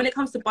that, but when it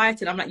comes to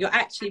biotin, I'm like, you're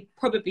actually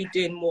probably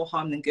doing more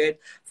harm than good.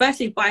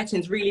 Firstly,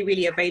 biotin's really,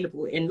 really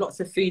available in lots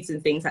of foods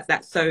and things like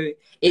that, so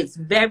it's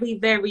very,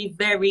 very,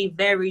 very,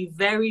 very,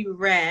 very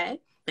rare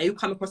that you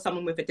come across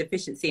someone with a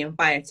deficiency in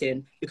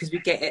biotin, because we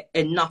get it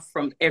enough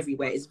from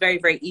everywhere. It's very,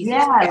 very easy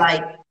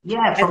to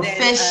get. From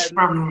fish,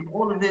 from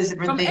all of those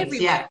different things.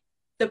 Everywhere.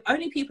 The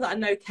only people that I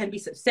know can be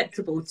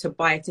susceptible to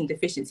biotin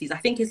deficiencies, I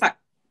think it's like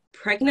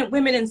pregnant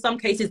women in some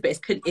cases, but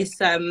it's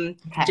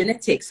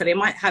genetic. So they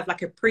might have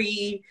like a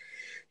predisposing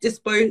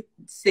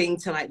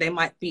to, like, they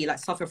might be like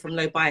suffer from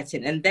low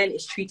biotin, and then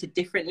it's treated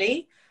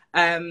differently.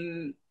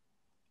 If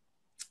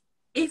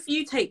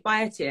you take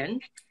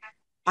biotin,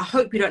 I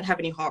hope you don't have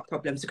any heart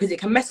problems, because it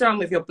can mess around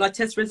with your blood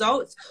test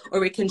results,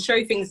 or it can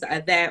show things that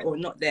are there or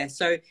not there.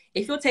 So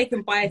if you're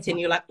taking biotin,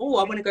 you're like, oh,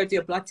 I want to go do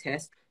a blood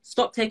test.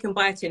 Stop taking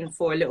biotin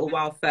for a little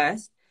while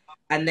first,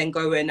 and then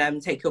go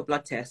and take your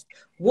blood test.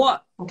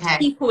 What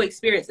people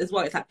experience as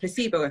well is that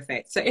placebo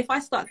effect. So if I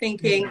start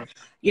thinking,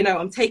 you know,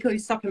 I'm taking all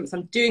these supplements,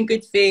 I'm doing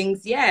good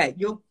things,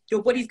 your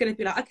body's going to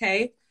be like,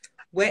 okay,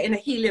 we're in a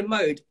healing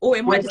mode. Or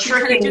it might we're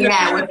tricking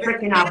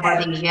our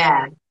body,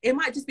 It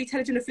might just be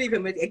telegenic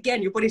fluid.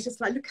 Again, your body's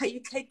just like, look at you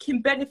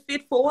taking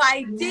benefit for what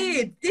I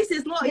did. This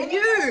is not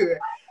you.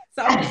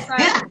 So I'm just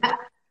like,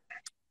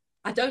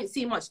 I don't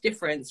see much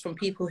difference from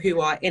people who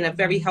are in a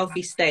very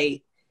healthy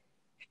state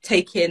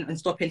taking and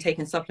stopping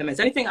taking supplements.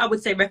 The only thing I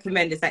would say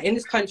recommend is that in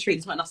this country,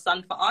 there's not enough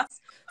sun for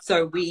us.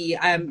 So we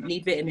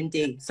need vitamin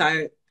D.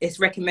 So it's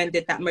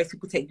recommended that most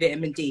people take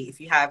vitamin D if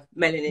you have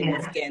melanin in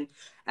your skin.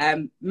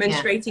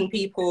 Menstruating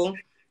people,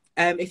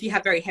 if you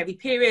have very heavy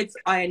periods,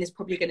 iron is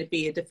probably going to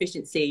be a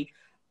deficiency.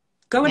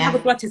 Go and have a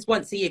blood test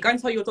once a year. Go and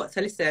tell your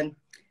doctor, listen,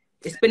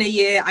 it's been a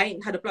year, I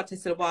ain't had a blood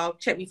test in a while,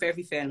 check me for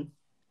everything.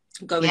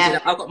 Go and do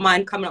that. I've got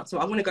mine coming up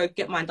tomorrow. I'm going to go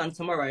get mine done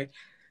tomorrow.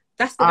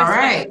 That's the best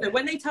way. So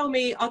when they tell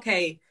me,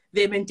 okay,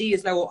 vitamin D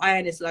is low or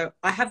iron is low,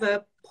 I have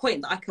a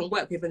point that I can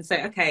work with and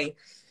say, okay,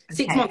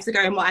 6 months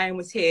ago my iron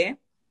was here.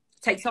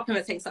 Take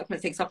supplements, take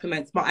supplements, take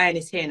supplements. My iron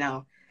is here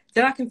now.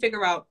 Then I can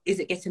figure out, is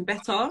it getting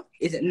better?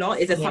 Is it not?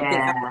 Is there something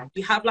that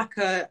you have like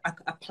a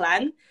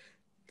plan?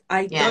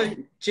 I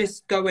don't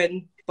just go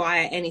and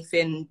buy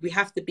anything. We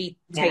have to be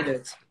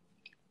tailored.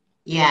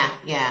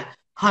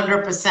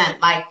 100%.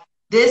 Like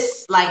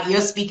this, like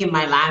you're speaking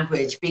my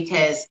language,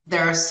 because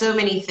there are so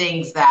many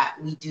things that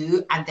we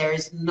do, and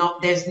there's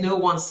no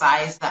one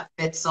size that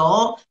fits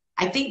all.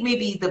 I think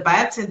maybe the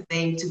biotin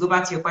thing, to go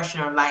back to your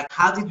question on like,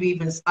 how did we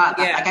even start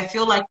that? Like, I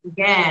feel like,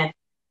 again,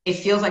 it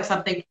feels like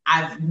something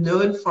I've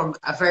known from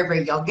a very,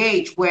 very young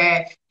age,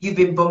 where you've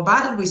been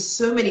bombarded with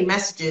so many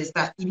messages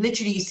that you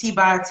literally see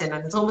biotin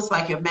and it's almost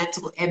like your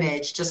mental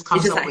image just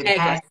comes up with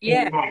hair.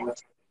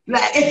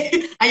 Like,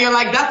 and you're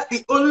like, that's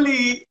the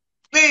only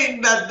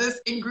thing that this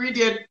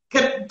ingredient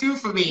can do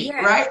for me,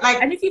 right? Like,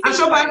 I'm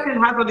sure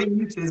biotin has other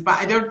uses, but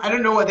I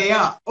don't know what they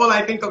are. All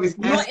I think of is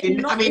hair skin.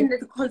 Not in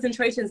the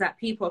concentrations that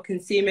people are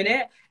consuming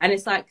it. And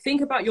it's like,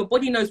 think about, your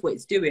body knows what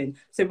it's doing.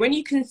 So when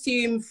you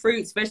consume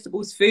fruits,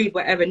 vegetables, food,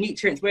 whatever,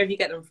 nutrients, wherever you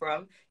get them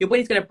from, your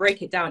body's going to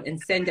break it down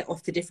and send it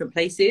off to different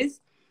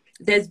places.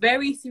 There's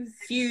very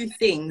few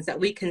things that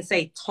we can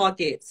say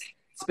target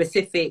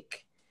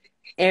specific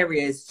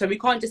areas. So we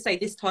can't just say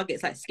this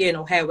targets like skin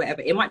or hair,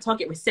 whatever. It might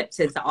target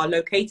receptors that are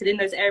located in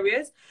those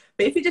areas.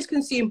 But if you just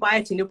consume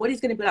biotin, your body's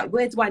going to be like,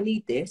 where do I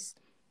need this?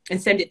 And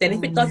send it then.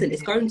 If it doesn't,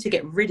 it's going to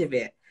get rid of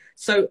it.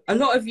 So a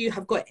lot of you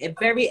have got a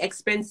very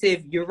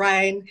expensive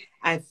urine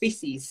and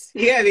feces.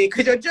 Yeah,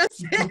 because you're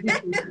just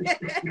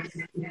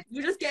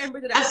you're just getting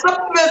rid of that. And some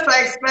of them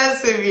are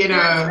expensive, you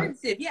know.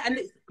 Expensive, and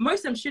most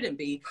of them shouldn't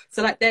be.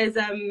 So like there's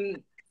a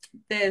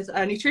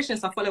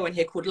nutritionist I follow on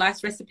here called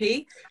Life's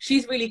Recipe.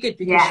 She's really good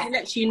because she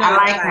lets you know.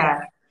 I like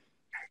her.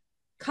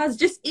 Cause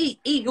just eat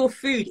your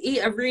food, eat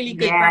a really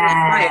good balanced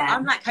diet.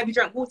 I'm like, have you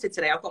drank water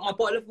today? I've got my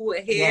bottle of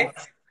water here.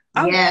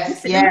 In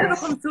the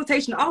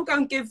consultation, I'll go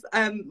and give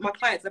my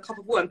clients a cup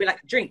of water and be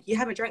like, drink. You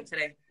haven't drank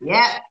today. Do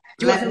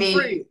you want some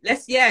fruit?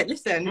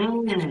 Listen.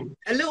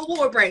 A little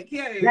water break.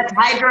 Let's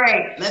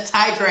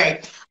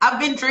hydrate. I've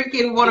been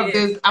drinking one of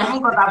those. I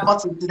haven't got that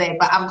bottle today,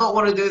 but I've got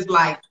one of those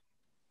like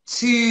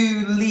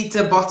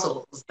 2-liter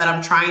bottles that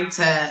I'm trying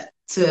to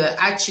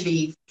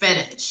actually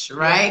finish,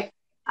 right?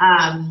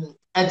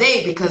 A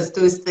day, because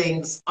those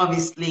things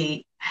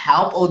obviously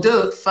help.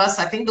 Although first,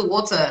 I think the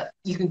water,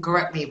 you can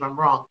correct me if I'm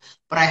wrong,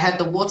 but I heard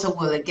the water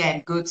will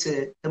again go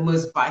to the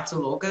most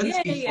vital organs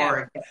Yeah, yeah, yeah. before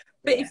it gets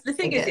But there. if the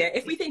thing I is, get, yeah,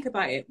 if we think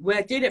about it,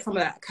 we're doing it from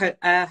a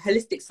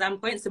holistic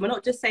standpoint. So we're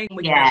not just saying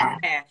when you have yeah,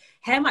 hair.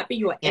 Hair might be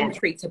your yeah,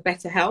 entry to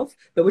better health,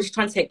 but we're just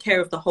trying to take care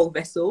of the whole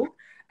vessel.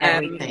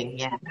 Um, everything.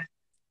 Yeah,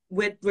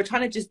 we're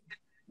trying to just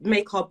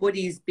make our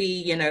bodies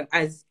be, you know,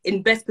 as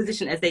in best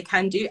position as they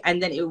can do,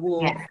 and then it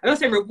will, yeah, I don't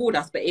say reward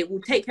us, but it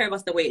will take care of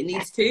us the way it yeah,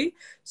 needs to.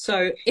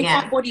 So if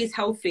our yeah, body is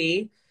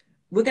healthy,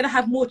 we're going to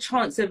have more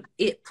chance of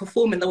it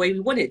performing the way we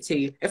want it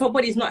to. If our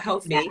body is not yeah,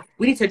 healthy,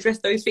 we need to address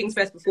those things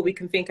first before we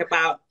can think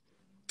about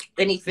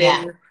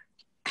yeah, anything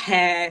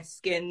hair,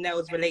 skin,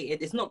 nails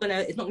related. It's not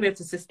gonna be able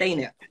to sustain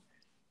it.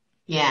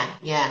 yeah,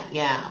 yeah,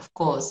 yeah, of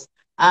course.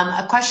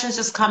 A question's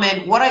just come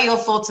in. What are your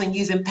thoughts on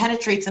using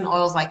penetrating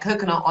oils like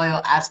coconut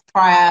oil as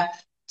prior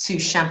to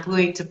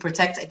shampooing to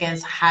protect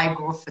against high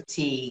growth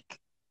fatigue?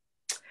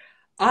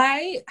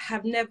 I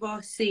have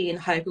never seen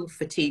hyper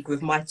fatigue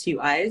with my two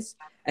eyes,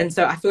 and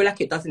so I feel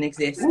like it doesn't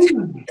exist.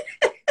 Ooh.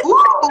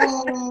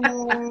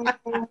 Ooh.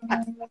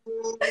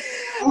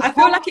 I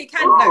feel like it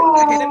can. No,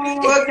 okay, let me.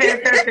 Ooh. Okay,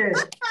 okay,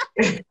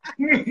 okay.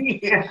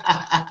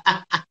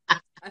 Yeah.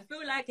 I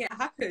feel like it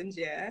happens,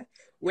 yeah,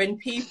 when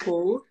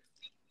people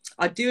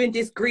are doing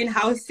this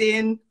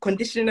greenhousing,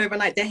 conditioning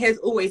overnight. Their hair's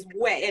always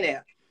wet in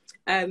it.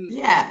 Um,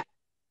 Yeah.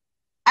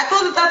 I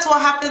thought that that's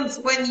what happens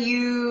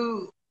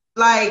when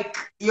like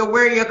you're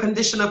wearing your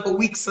conditioner for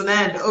weeks on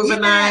end, yeah,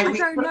 overnight. I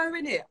don't know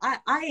in it.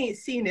 I ain't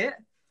seen it.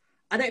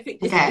 I don't think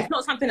it's Okay.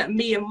 not something that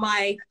me and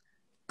my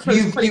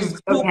close colleagues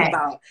talk Okay.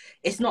 about.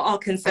 It's not our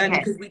concern Okay.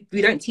 because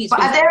we don't teach But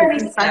things are there to any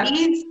do that.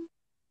 studies?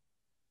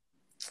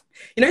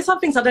 You know, some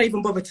things I don't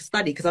even bother to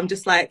study because I'm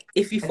just like,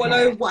 if you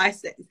follow Okay. what I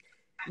said,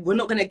 we're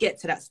not going to get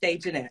to that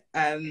stage in it.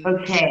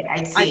 Okay.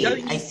 I I see. don't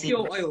I use see.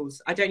 pure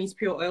oils. I don't use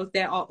pure oils.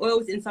 There are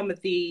oils in some of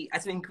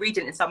as an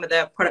ingredient in some of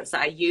the products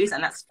that I use,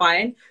 and that's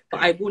fine.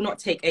 But I will not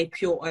take a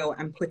pure oil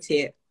and put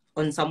it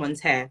on someone's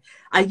hair.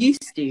 I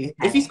used to.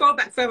 If you Okay. scroll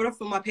back further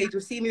off on my page,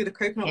 you'll see me with the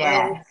coconut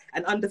oil Yeah.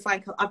 and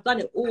undefined color. I've done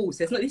it all.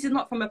 So it's not. This is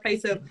not from a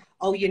place of,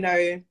 oh, you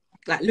know,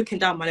 like looking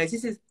down my nose.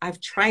 This is, I've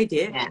tried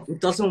it. Yeah. It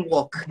doesn't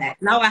work. Okay.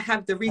 Now I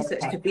have the research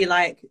Okay. to be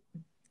like,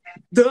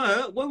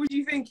 duh, what was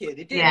you thinking?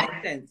 It didn't make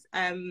Yeah. sense.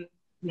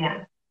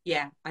 Yeah.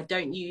 Yeah, I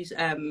don't use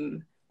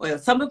oil.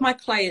 Some of my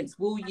clients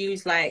will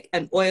use like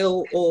an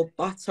oil or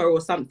butter or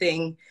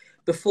something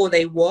before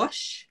they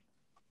wash.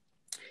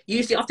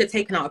 Usually after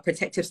taking out a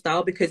protective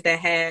style because their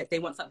hair, they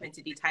want something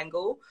to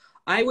detangle.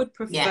 I would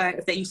Yeah. prefer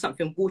if they use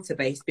something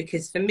water-based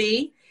because for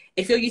me,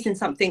 if you're using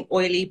something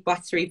oily,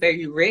 buttery,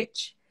 very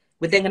rich,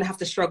 we're then going to have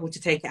to struggle to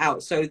take it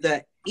out. So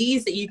the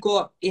ease that you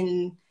got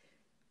in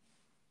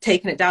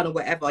taking it down or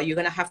whatever, you're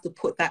going to have to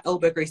put that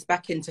elbow grease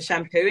back into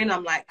shampooing.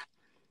 I'm like,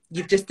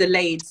 you've just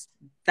delayed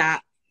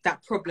that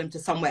problem to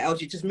somewhere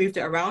else. You just moved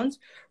it around.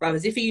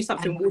 Whereas if you use I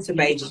something water see.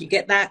 based, you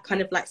get that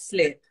kind of like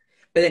slip,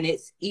 but then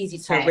it's easy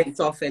to Okay. rinse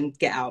off and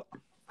get out.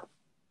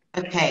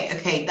 Okay,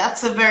 okay,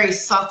 that's a very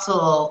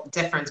subtle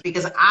difference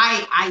because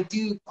I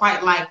do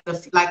quite like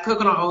like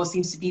coconut oil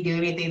seems to be the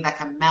only thing that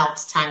can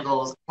melt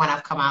tangles when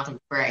I've come out of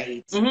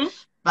braids, Mm-hmm.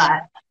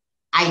 but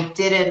I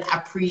didn't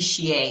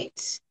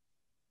appreciate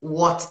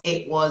what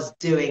it was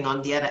doing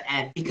on the other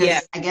end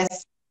Yeah, because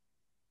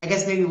I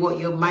guess maybe what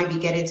you might be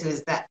getting to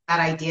is that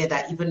idea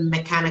that even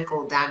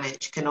mechanical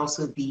damage can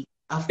also be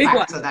a big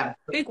one, factor that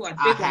big one,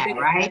 our big one, hair, big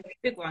one, right?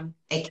 big one.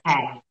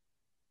 Okay,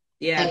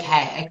 Yeah,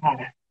 okay,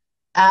 okay.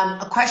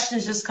 A question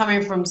is just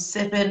coming from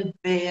Sippin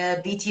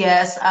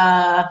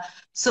BTS.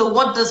 So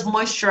what does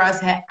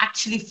moisturized hair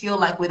actually feel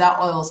like without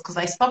oils? Because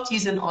I stopped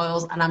using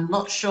oils and I'm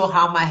not sure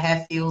how my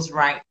hair feels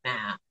right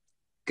now.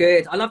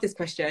 good. I love this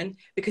question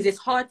because it's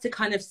hard to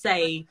kind of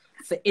say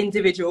for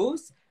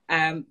individuals,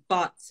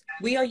 but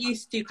we are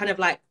used to kind of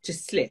like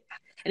just slip.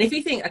 And if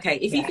you think, okay,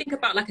 if you Yeah, think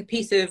about like a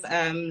piece of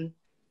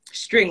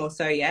string or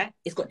so, yeah,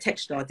 it's got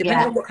texture.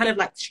 Depending yeah, on what kind of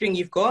like string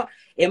you've got,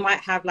 it might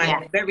have like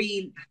yeah,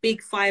 very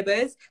big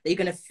fibers that you're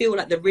gonna feel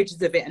like the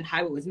ridges of it and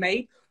how it was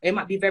made. It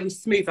might be very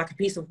smooth, like a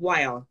piece of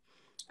wire.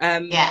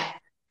 Um, yeah.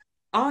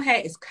 our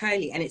hair is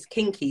curly and it's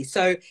kinky,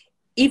 so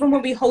even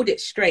when we hold it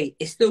straight,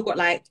 it's still got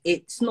like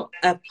it's not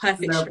a A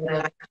perfect little straight bit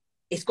of line.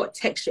 It's got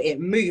texture. It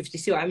moves. Do you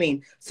see what I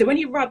mean? So when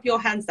you rub your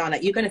hands down,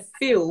 like you're gonna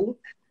feel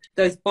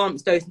those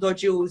bumps, those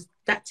nodules,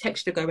 that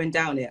texture going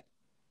down it.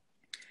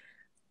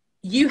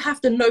 You have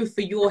to know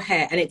for your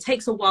hair, and it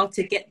takes a while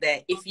to get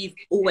there if you've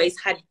always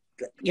had,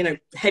 you know,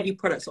 heavy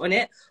products on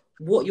it,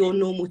 what your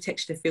normal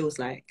texture feels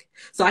like.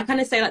 So I kind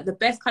of say like the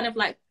best kind of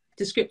like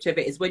descriptor of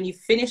it is when you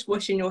finish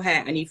washing your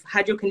hair and you've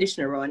had your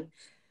conditioner on,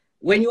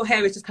 when your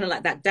hair is just kind of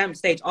like that damp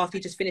stage after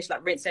you just finish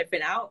like rinse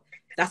everything out,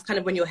 that's kind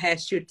of when your hair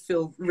should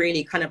feel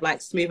really kind of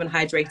like smooth and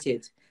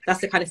hydrated.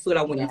 That's the kind of feel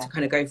I want you yeah, to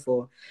kind of go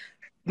for.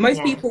 Most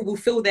yeah, people will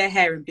feel their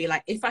hair and be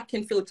like, if I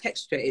can feel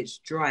texture, it's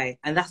dry.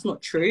 And that's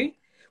not true.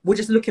 We're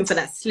just looking for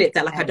that slip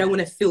that like, I don't want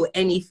to feel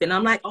anything.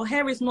 I'm like, oh,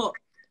 hair is not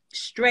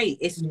straight.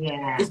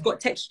 yeah. It's got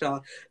texture.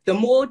 The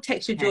more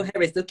textured Okay. your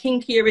hair is, the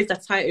kinkier is, the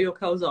tighter your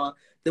curls are,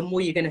 the more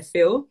you're going to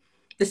feel.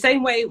 The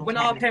same way when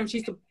our Okay. parents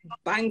used to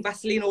bang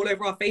Vaseline all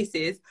over our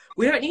faces,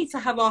 we don't need to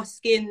have our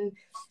skin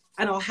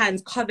and our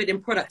hands covered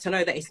in product to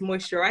know that it's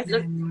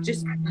moisturized.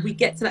 Just we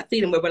get to that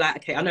feeling where we're like,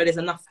 okay, I know there's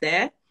enough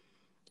there.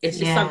 It's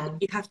just something Yeah.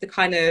 you have to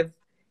kind of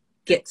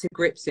get to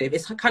grips with.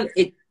 It's kind of,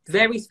 it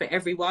varies for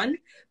everyone,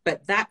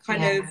 but that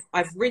kind Yeah. of,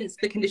 I've rinsed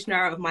the conditioner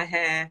out of my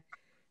hair.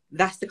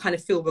 That's the kind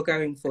of feel we're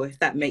going for, if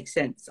that makes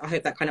sense. I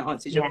hope that kind of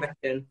answers your Yeah.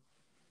 question.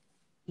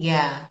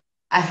 Yeah.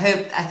 I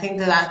think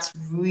that that's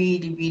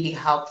really, really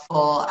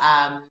helpful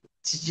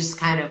to just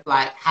kind of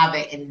like have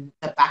it in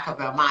the back of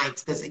our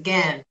minds. Because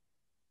again,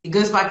 it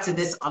goes back to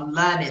this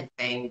unlearning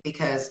thing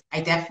because I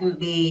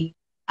definitely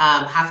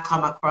have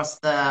come across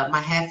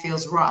my hair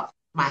feels rough.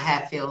 My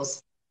hair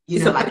feels,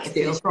 It's like supposed it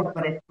to. feels rough,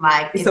 but it's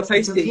like It's it's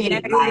supposed to. okay. Yeah,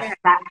 Like yeah,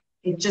 that,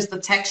 it's just the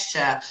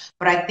texture.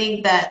 But I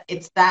think that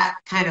it's that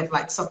kind of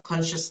like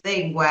subconscious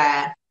thing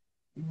where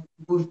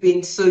we've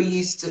been so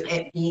used to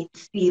it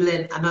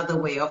feeling another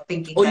way or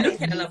thinking or that it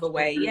looking needs another to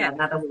way. feel Yeah,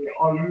 another way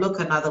or look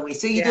another way.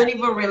 So you yeah. don't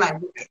even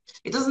realize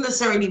it doesn't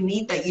necessarily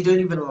mean that you don't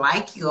even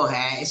like your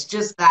hair. It's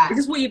just It's that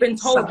just what you've been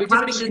told. You've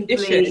just been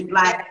subconsciously, conditioned.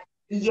 like,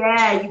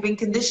 Yeah, yeah, you've been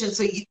conditioned.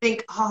 So you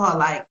think, oh,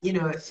 like,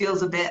 it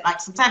feels a bit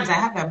like sometimes I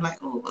have it, I'm like,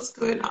 oh, what's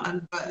going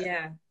on? But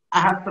yeah.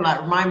 I have to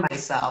like remind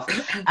myself.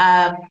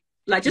 Um,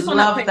 Like just on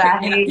that love point that.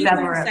 quickly, like Hey, people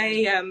will Deborah.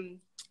 say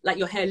like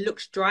your hair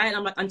looks dry, and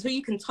I'm like, until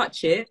you can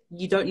touch it,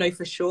 you don't know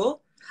for sure.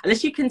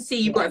 Unless you can see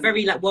you've got Yeah. a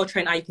very like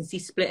well-trained eye, you can see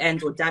split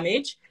ends or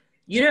damage.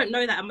 You don't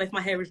know that if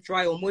my hair is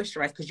dry or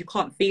moisturized because you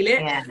can't feel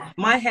it. Yeah.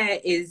 My hair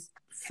is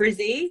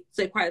frizzy,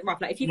 so quite rough.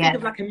 Like if you think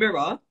of Yeah. like a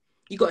mirror,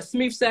 you've got a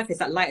smooth surface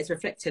that light is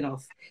reflecting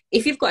off.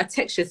 If you've got a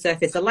textured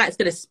surface, the light is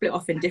going to split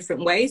off in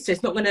different ways, so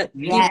it's not going to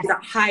give Yes. you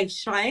that high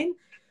shine.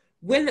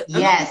 A lot of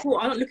Yes. people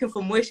are not looking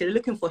for moisture, they're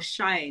looking for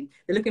shine,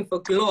 they're looking for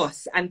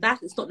gloss, and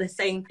that is not the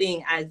same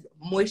thing as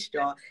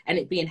moisture and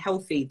it being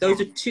healthy.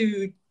 Those are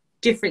two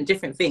different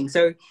things.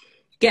 So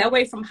get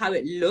away from how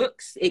it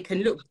looks. It can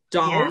look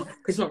dull Yeah.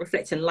 because it's not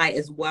reflecting light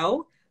as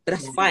well, but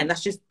that's Yeah. fine.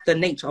 That's just the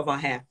nature of our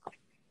hair.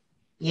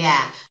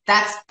 Yeah,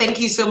 thank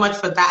you so much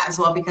for that as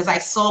well, because I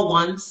saw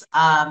once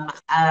a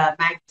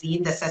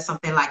magazine that says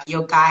something like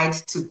your guide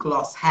to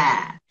gloss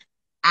hair.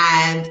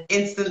 And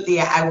instantly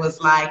I was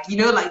like,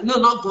 like, no,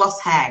 not gloss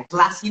hair,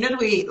 glass, the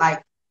way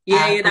like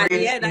Yeah, Korean skin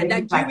is that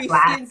like dewy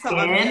glass skin sort of,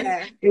 skin.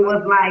 yeah. It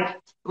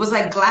was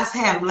like glass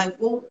hair. I'm like,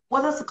 well,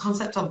 what does the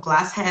concept of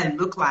glass hair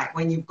look like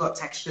when you've got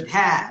textured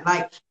hair?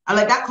 Like, I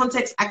like that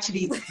context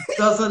actually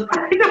doesn't,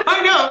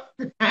 I know,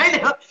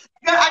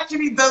 that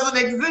actually doesn't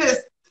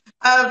exist.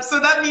 So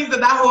that means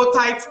that whole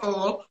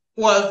title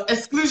was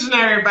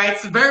exclusionary by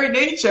its very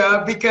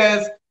nature,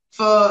 because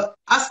for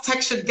us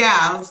textured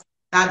gals,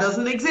 that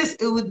doesn't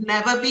exist. It would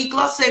never be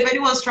gloss. So if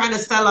anyone's trying to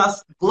sell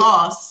us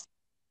gloss,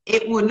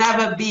 it would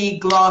never be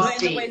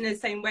Not in the way, in glossy. the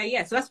same way,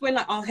 yeah. So that's when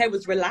like our hair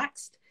was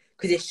relaxed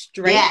because it's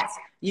straight. Yeah,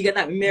 You get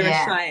that mirror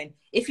yeah, shine.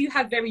 If you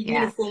have very yeah,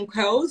 uniform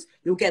curls,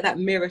 you'll get that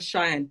mirror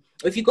shine.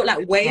 Or if you've got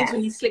like waves yeah,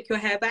 when you slick your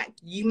hair back,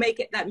 you may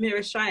get that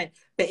mirror shine.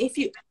 But if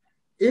you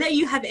let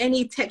you have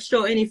any texture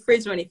or any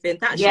frizz or anything,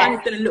 that shine is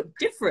yeah, going to look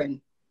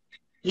different.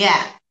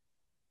 yeah.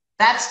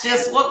 That's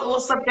just what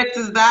subject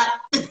is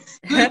that?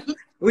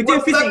 We're doing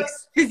What sub,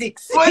 physics.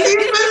 Physics. what do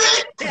you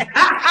think?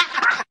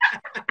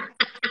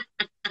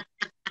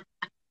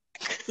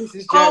 This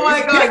is Oh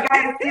my jokes. God,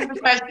 guys, keep the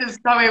questions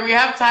coming. We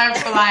have time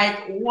for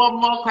like one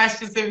more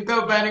question. So if you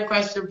go burning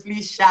question,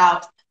 please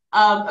shout.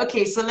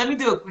 Okay, so let me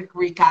do a quick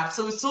recap.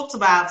 So we talked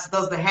about,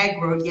 does the hair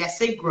grow?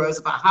 Yes, it grows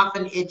about half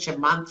an inch a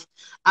month.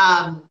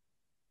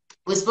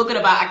 We've spoken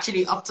about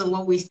actually often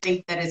when we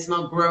think that it's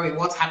not growing,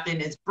 what's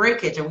happening is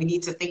breakage, and we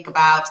need to think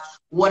about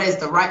what is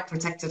the right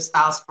protective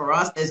styles for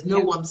us. There's no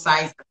Yeah. one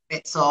size that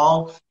fits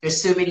all.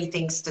 There's so many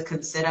things to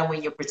consider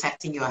when you're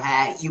protecting your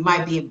hair. You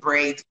might be in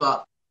braids,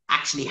 but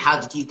actually, how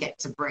did you get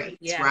to braids,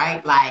 Yeah.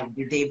 right? Like,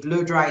 did they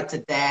blow dry it to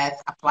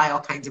death, apply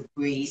all kinds of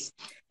grease,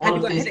 Have all you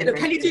of got those headache? Look,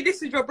 can different you things? do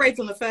this with your braids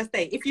on the first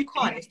day? If you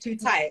can't, it's too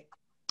tight.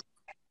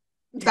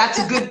 That's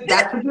a good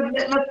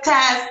litmus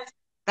test.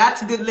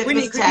 That's a good Winnie,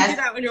 litmus could you do test.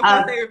 that on your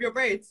Um, first day with your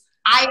braids?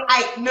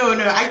 no,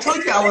 I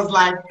told you I was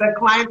like the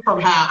client from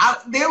her.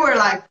 They were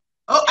like,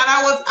 oh, and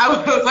I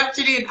was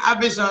actually in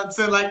Abidjan,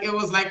 so like it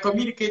was like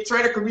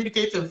try to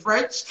communicate in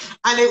French,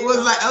 and it was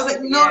like I was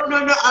like, no,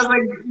 Yeah, I was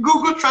like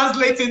Google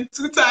translating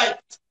too tight.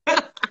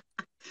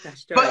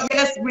 that's But true.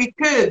 yes, we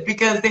could,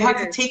 because they had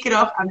to Good. take it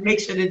off and make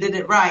sure they did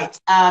it right.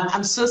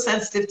 I'm so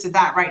sensitive to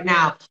that right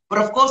now. But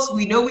of course,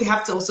 we know we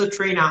have to also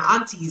train our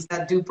aunties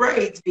that do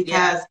braids, Yeah.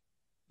 because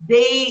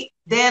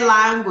their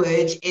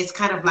language is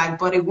kind of like,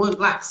 but it won't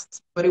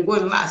last, but it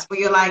won't last. But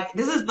you're like,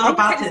 this is I'm not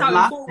gonna take about this it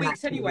out in 4 lasting, weeks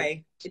actually.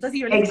 anyway. It doesn't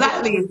even need to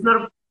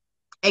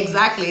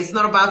Exactly, last. it's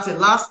not about it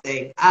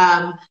lasting.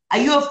 Are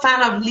you a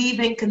fan of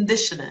leave-in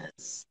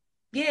conditioners?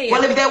 Yeah, yeah,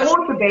 Well, if big they're fan.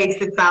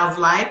 water-based, it sounds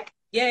like.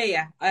 Yeah,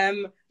 yeah.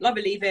 Love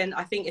a leave-in.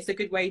 I think it's a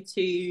good way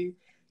to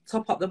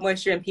top up the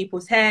moisture in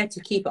people's hair to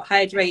keep it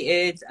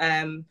hydrated.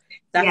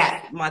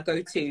 That's my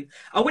go-to.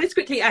 I wanted to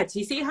quickly add, so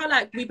you see how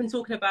like we've been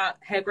talking about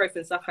hair growth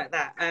and stuff like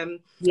that. I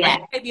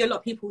think maybe a lot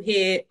of people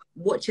here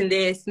watching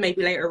this,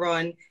 maybe later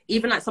on,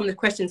 even like some of the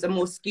questions are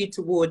more skewed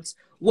towards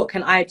what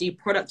can I do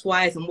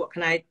product-wise and what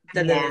can I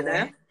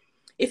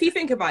If you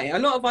think about it, a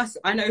lot of us,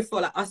 I know for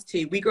like us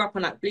too, we grew up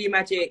on like Blue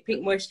Magic,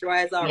 Pink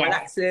Moisturizer,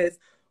 relaxers,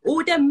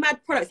 all them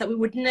mad products that we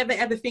would never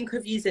ever think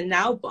of using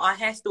now, but our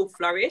hair still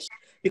flourished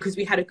because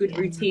we had a good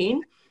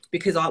routine,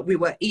 because we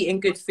were eating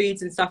good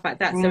foods and stuff like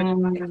that.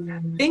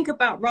 So think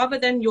about, rather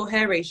than your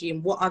hair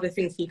regime, what other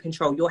things do you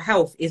control? Your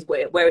health is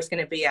where it's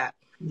going to be at.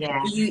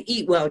 Do you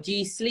eat well? Do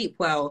you sleep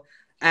well?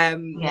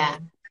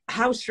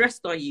 How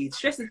stressed are you?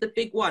 Stress is the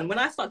big one. When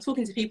I start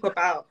talking to people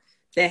about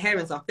their hair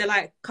and stuff, they're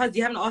like, cuz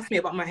you haven't asked me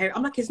about my hair.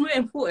 I'm like, it's not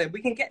important,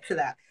 we can get to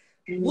that.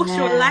 What's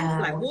your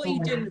life like? What are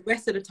you doing the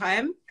rest of the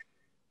time?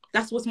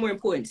 That's what's more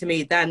important to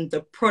me than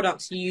the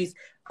products you use.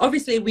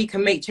 Obviously we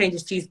can make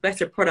changes to use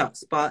better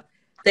products, but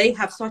they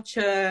have such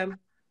a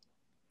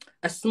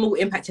small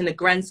impact in the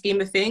grand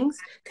scheme of things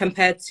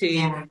compared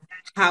to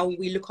how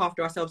we look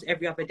after ourselves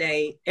every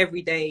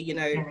day, you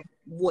know,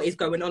 what is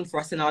going on for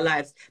us in our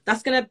lives.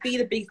 That's going to be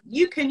the big,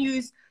 you can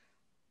use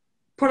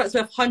products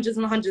worth hundreds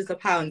and hundreds of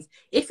pounds.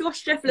 If your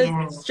stress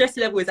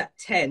level is at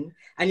 10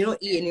 and you're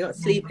not eating, you're not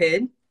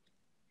sleeping,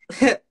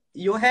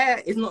 your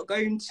hair is not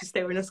going to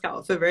stay on your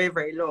scalp for very,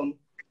 very long.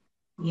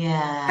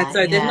 And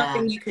so there's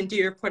nothing you can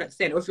do with products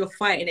then, or if you're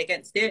fighting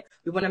against it,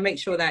 we want to make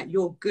sure that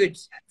you're good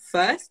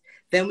first,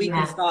 then we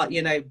can start,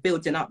 you know,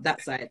 building up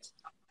that side.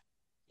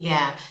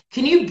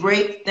 Can you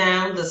break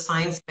down the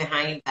science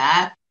behind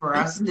that for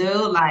us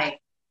though? Like,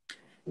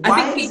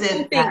 why is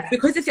it that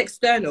because it's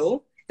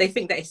external, they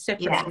think that it's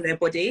separate from their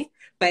body,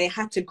 but it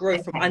had to grow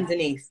from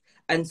underneath.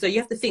 And so you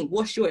have to think,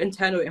 what's your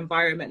internal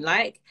environment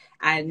like?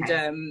 And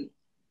as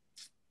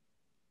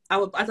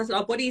I said,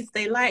 our bodies,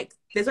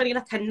 there's only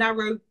like a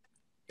narrow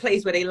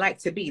place where they like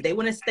to be. They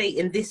want to stay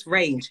in this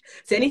range.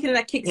 So anything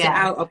that kicks it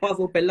out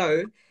above or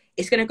below,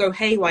 it's going to go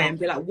haywire and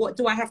be like, what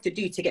do I have to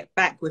do to get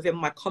back within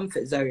my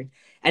comfort zone?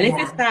 And if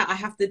it's that I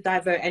have to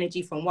divert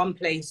energy from one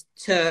place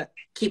to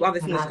keep other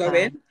things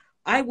going,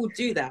 I will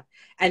do that.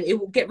 And it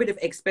will get rid of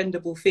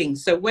expendable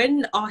things. So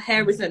when our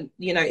hair isn't,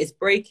 you know, it's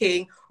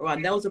breaking, or our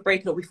nails are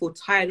breaking, or we feel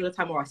tired all the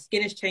time, or our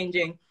skin is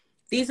changing,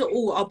 these are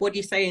all our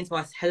body saying to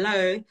us,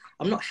 hello,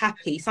 I'm not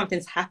happy,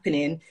 something's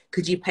happening,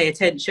 could you pay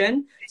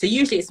attention? So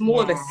usually it's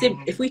more of a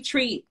if we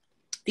treat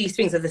these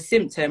things as a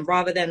symptom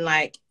rather than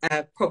like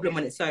a problem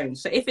on its own.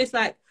 So if it's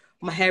like,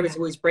 my hair is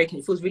always breaking,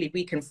 it feels really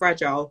weak and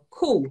fragile,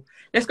 cool,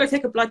 let's go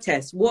take a blood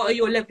test. What are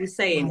your levels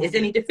saying? Is there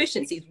any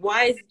deficiencies?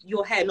 Why is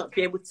your hair not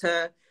be able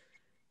to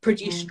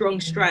produce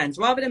strong strands?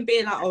 Rather than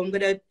being like, oh, I'm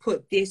going to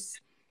put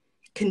this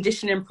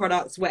conditioning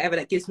products, whatever,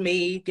 that gives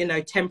me, you know,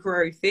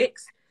 temporary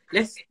fix.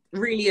 Let's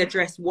really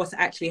address what's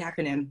actually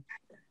happening.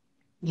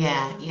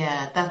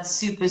 That's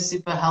super,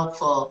 super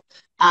helpful.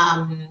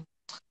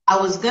 I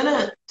was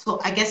gonna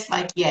talk, I guess,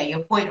 like,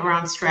 your point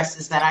around stress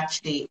is that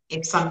actually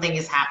if something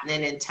is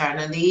happening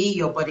internally,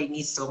 your body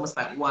needs to almost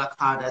like work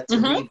harder to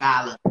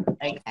rebalance.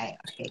 Okay,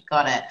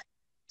 got it.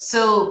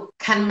 So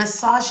can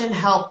massaging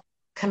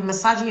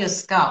your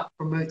scalp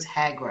promote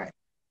hair growth?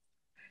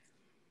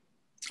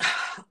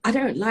 I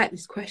don't like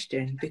this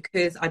question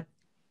because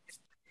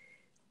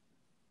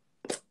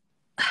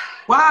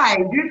Why?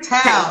 Do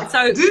tell.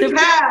 So do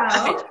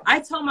tell. I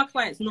tell my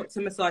clients not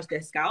to massage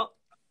their scalp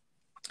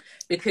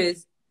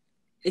because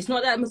it's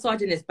not that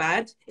massaging is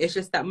bad. It's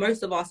just that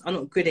most of us are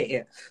not good at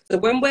it. So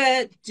when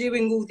we're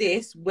doing all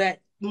this, we're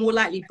more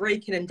likely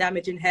breaking and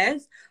damaging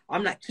hairs.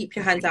 I'm like, keep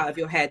your hands out of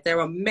your hair. There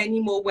are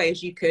many more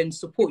ways you can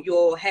support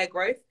your hair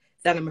growth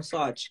than a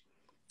massage.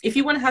 If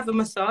you want to have a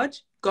massage,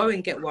 go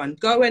and get one.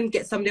 Go and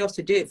get somebody else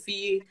to do it for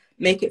you.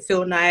 Make it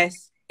feel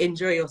nice.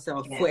 Enjoy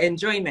yourself for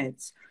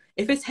enjoyment.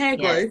 If it's hair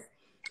growth,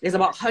 there's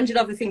about 100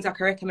 other things I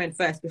can recommend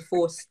first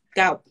before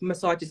scalp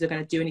massages are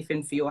going to do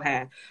anything for your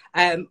hair.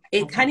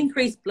 It can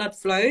increase blood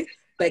flow,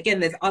 but again,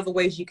 there's other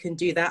ways you can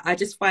do that. I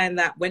just find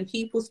that when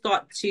people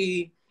start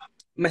to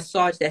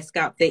massage their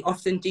scalp, they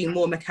often do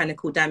more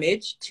mechanical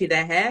damage to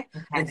their hair.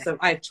 And so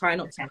I try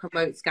not to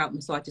promote scalp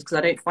massages because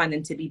I don't find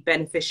them to be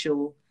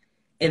beneficial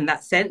in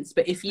that sense.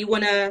 But if you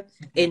want to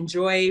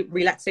enjoy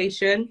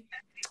relaxation,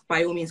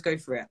 by all means, go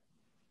for it.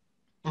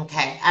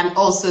 Okay, and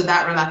also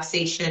that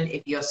relaxation,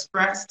 if you're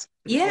stressed,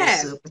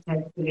 also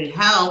potentially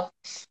help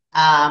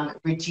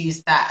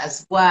reduce that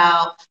as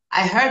well.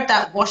 I heard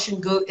that wash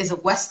and go is a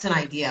Western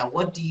idea.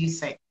 What do you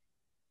think?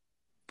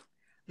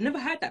 I've never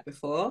heard that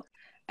before.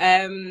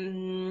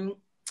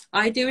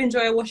 I do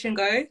enjoy a wash and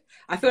go.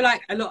 I feel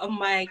like a lot of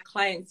my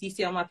clients you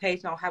see on my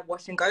page now have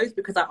wash and goes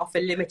because I offer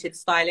limited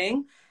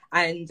styling,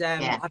 and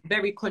I'm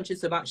very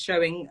conscious about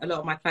showing a lot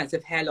of my clients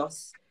with hair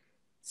loss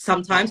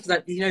sometimes,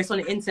 because you know it's on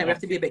the internet, we have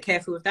to be a bit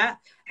careful with that.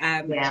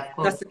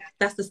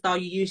 That's the style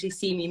you usually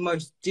see me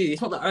most do.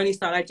 It's not the only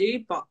style I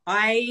do, but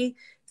I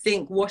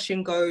think wash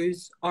and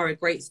goes are a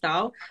great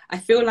style. I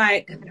feel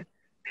like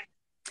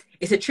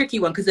it's a tricky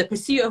one because the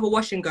pursuit of a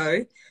wash and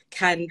go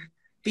can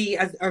be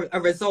as a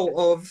result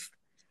of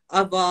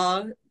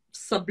our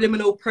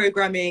subliminal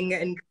programming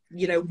and,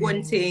 you know,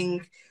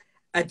 wanting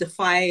a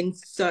defined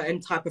certain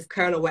type of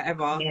curl or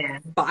whatever. Yeah.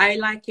 But I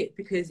like it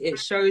because it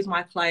shows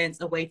my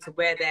clients a way to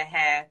wear their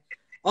hair,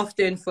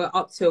 often for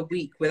up to a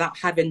week, without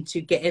having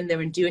to get in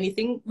there and do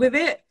anything with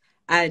it.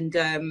 And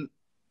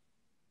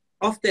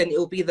often it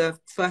will be the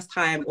first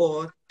time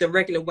or the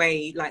regular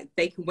way, like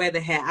they can wear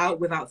their hair out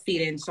without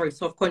feeling so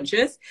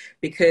self-conscious,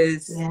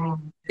 because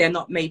they're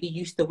not maybe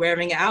used to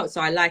wearing it out.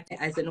 So I like it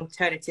as an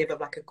alternative of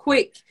like a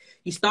quick,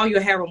 you style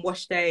your hair on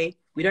wash day.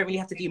 We don't really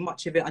have to do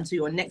much of it until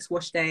your next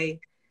wash day.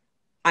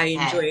 I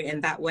enjoy it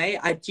in that way.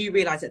 I do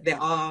realize that there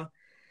are,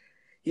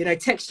 you know,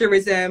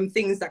 texturism,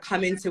 things that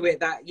come into it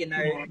that, you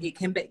know, it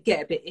can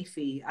get a bit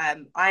iffy.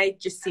 I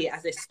just see it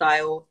as a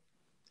style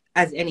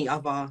as any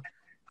other.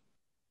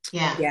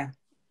 Yeah.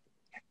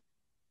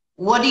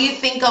 What do you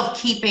think of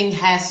keeping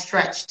hair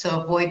stretched to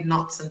avoid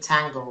knots and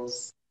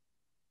tangles?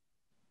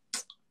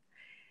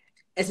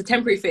 It's a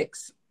temporary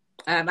fix.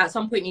 At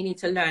some point, you need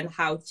to learn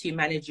how to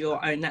manage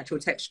your own natural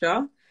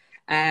texture.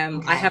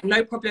 I have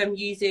no problem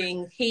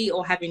using heat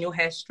or having your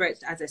hair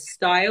stretched as a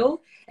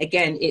style.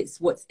 Again, it's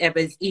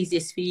whatever's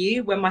easiest for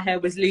you. When my hair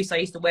was loose, I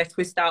used to wear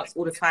twist outs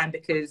all the time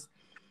because,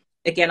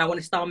 again, I want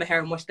to style my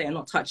hair on wash day and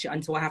not touch it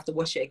until I have to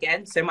wash it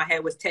again. So my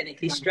hair was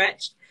technically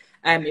stretched.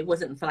 It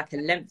wasn't for like a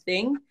length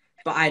thing,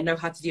 but I know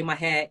how to do my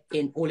hair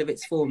in all of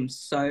its forms.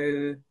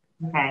 So,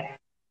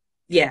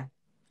 yeah.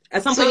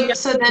 At some point, you have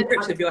to get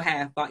grips with your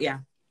hair, but yeah.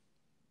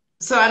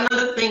 So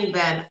another thing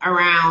then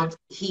around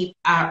heat,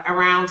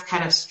 around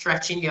kind of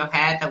stretching your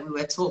hair that we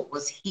were taught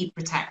was heat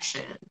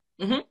protection,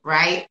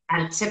 right?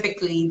 And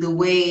typically the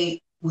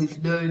way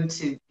we've known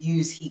to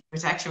use heat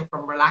protection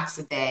from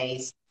relaxer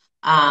days,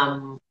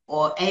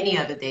 or any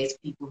other days,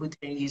 people who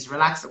didn't use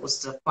relaxer, was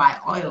to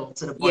apply oil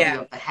to the body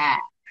of the hair.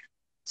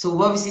 So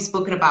we've obviously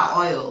spoken about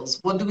oils.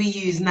 What do we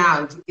use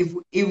now? If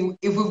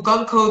we've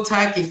gone cold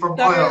turkey from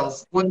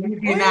oils, what do we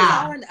do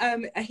now? Oils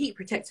aren't a heat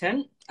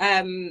protectant.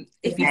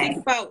 If you think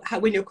about how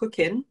when you're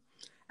cooking,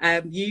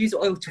 you use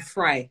oil to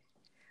fry.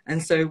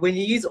 And so when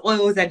you use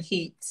oils and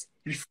heat,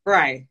 you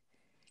fry.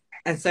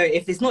 And so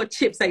if it's not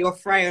chips that you're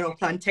frying or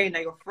plantain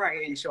that you're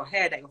frying, it's your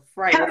hair that you're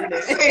frying, isn't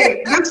it?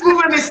 Hey, this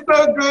woman is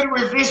so good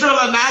with visual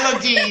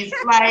analogies.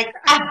 Like,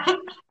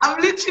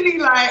 I'm literally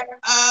like,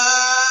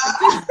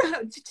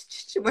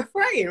 we're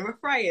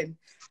frying.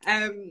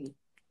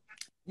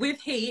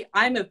 With heat,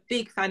 I'm a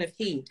big fan of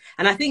heat.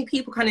 And I think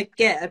people kind of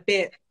get a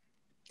bit,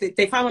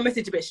 they find my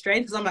message a bit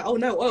strange because I'm like, oh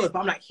no, oils, but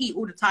I'm like, heat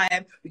all the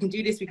time. We can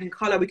do this, we can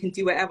color, we can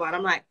do whatever. And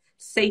I'm like,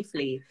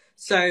 safely.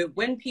 So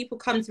when people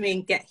come to me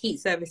and get heat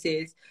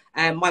services,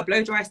 my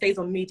blow dry stays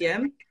on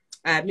medium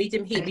heat,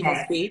 medium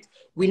speed.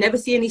 We never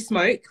see any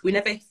smoke. We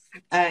never hear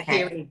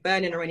any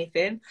burning or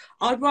anything.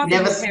 I'd rather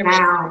never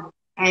smell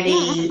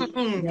any.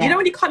 You know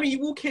when you come in, you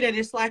walk in and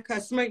it's like a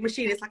smoke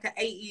machine. It's like an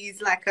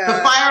 80s, like a... The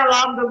fire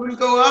alarm that will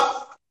go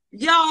off.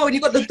 Yo, and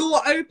you got the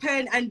door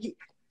open and you...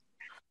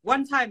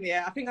 One time,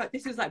 I think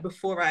this is like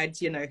before I'd,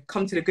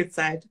 come to the good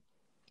side.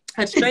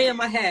 I'd straighten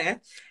my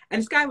hair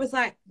and this guy was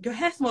like, your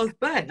hair smells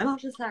burnt. And I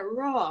was just like,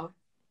 raw.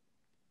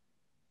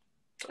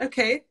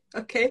 Okay.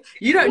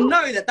 You don't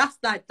know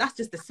that's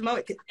just the smell.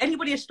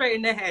 Anybody who's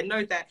straightening their hair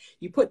knows that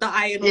you put the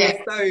iron on the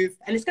stove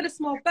and it's going to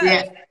smell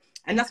burnt.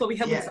 And that's what we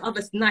have with this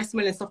other nice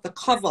smelling stuff to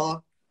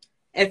cover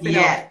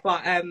everything else.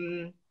 But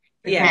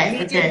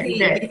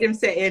medium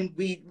setting,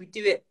 we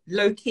do it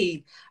low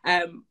key.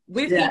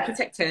 With heat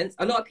protectants,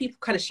 a lot of people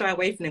kind of shy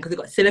away from them because they've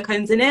got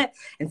silicones in it,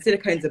 and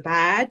silicones are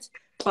bad.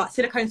 But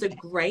silicones are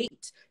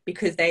great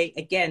because they,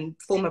 again,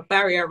 form a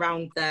barrier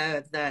around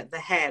the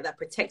hair that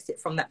protects it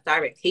from that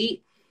direct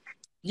heat.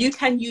 You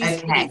can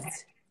use heat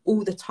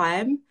all the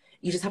time.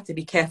 You just have to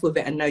be careful with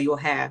it and know your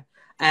hair.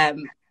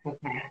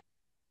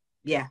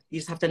 Yeah, you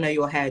just have to know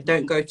your hair.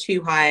 Don't go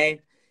too high.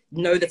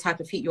 Know the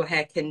type of heat your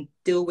hair can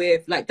deal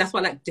with. Like, that's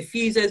why, like,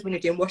 diffusers, when you're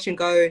doing wash and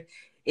go,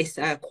 it's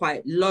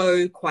quite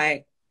low,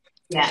 quite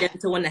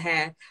gentle on the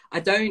hair.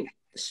 I don't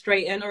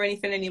straighten or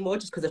anything anymore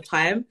just because of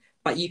time,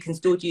 but you can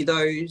still do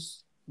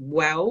those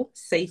well,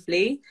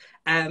 safely.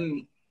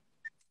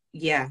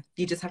 Yeah,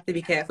 you just have to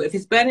be careful. If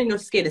it's burning your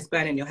skin, it's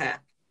burning your hair.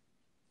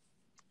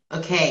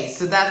 Okay,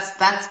 so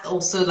that's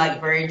also like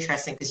very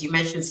interesting because you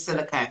mentioned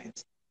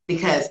silicones,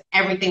 because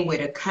everything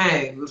with a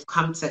cone, we've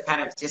come to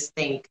kind of just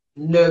think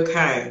no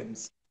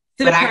cones.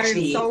 But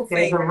actually,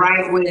 there's a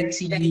right way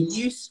to use. They're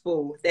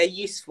useful.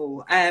 There's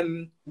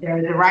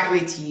a right way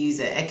to use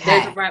it. Okay.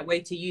 There's a right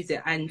way to use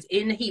it, and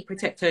in heat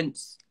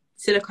protectants,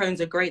 silicones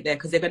are great there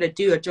because they're going to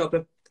do a job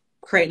of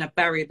creating a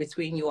barrier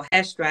between your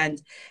hair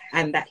strand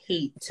and that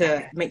heat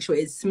to make sure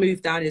it's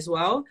smoothed down as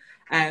well.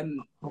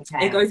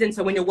 It goes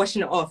into when you're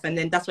washing it off, and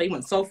then that's why you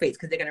want sulfates,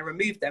 because they're going to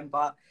remove them.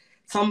 But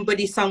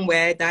somebody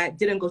somewhere that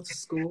didn't go to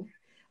school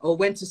or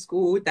went to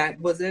school that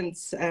wasn't,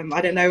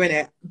 I don't know in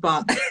it,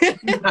 but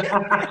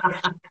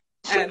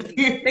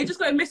they just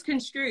got it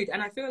misconstrued.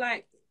 And I feel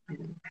like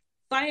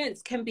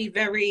science can be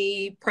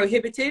very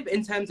prohibitive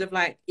in terms of,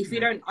 like, if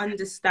you don't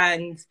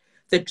understand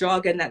the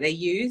jargon that they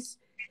use,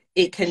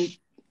 it can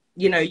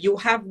you know, you'll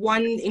have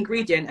one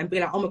ingredient and be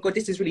like, oh my God,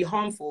 this is really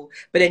harmful.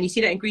 But then you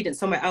see that ingredient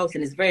somewhere else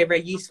and it's very,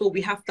 very useful.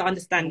 We have to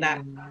understand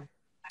that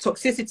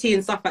toxicity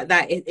and stuff like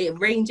that, it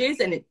ranges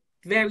and it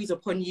varies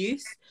upon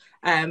use.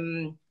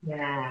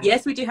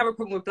 Yes, we do have a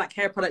problem with black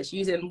hair products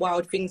using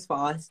wild things for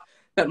us.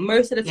 But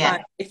most of the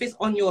time, if it's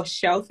on your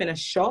shelf in a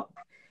shop,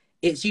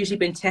 it's usually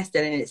been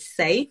tested and it's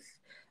safe.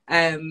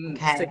 So you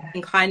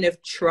can kind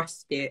of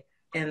trust it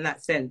in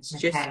that sense.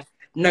 Just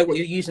know what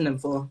you're using them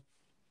for.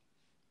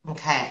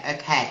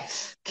 Okay.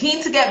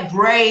 Keen to get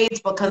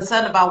braids, but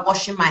concerned about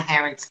washing my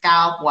hair and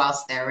scalp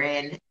whilst they're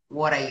in.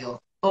 What are your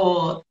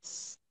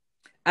thoughts?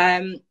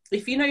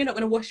 If you know you're not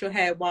going to wash your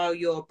hair while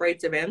your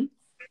braids are in,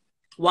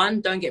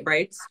 1, don't get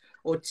braids,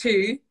 or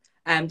 2,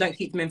 don't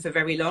keep them in for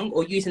very long,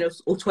 or use an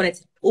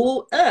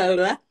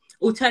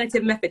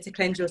alternative method to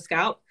cleanse your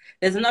scalp.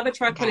 There's another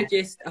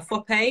trichologist,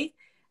 Afope.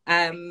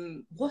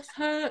 What's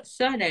her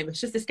surname? It's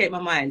just escaped my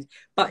mind.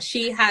 But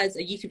she has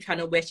a YouTube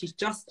channel where she's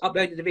just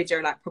uploaded a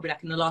video, probably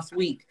in the last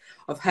week,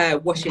 of her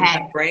washing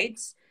her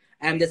braids.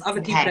 There's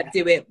other people that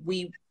do it.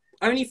 We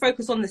only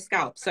focus on the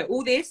scalp. So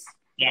all this,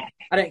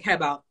 I don't care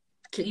about.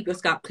 Keep your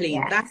scalp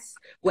clean. That's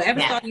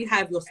whatever style you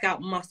have, your scalp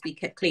must be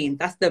kept clean.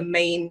 That's the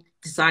main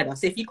decider.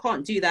 So if you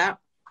can't do that,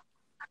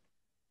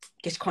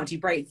 guess you can't do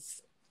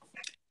braids.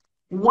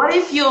 What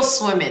if you're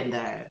swimming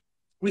though?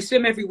 We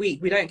swim every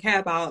week. We don't care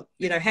about,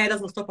 you know, hair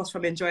doesn't stop us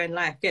from enjoying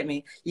life. Get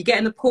me? You get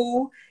in the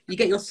pool, you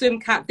get your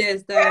swim cap.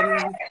 There's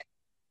the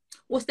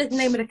what's the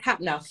name of the cap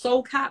now?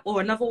 Soul cap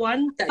or another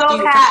one?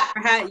 Soul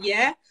cap.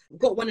 Yeah, we've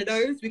got one of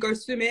those. We go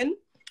swimming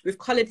with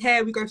coloured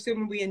hair. We go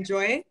swimming. We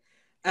enjoy.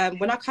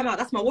 When I come out,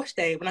 that's my wash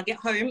day. When I get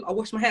home, I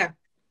wash my hair.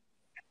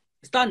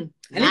 It's done.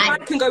 And if I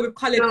can go with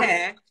coloured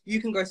hair,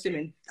 you can go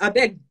swimming. I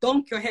beg,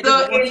 dunk your head in the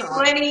water.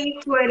 So in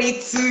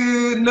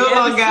 2022, no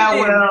longer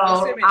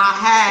will our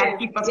hair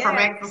keep us from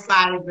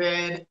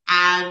exercising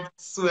and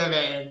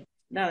swimming.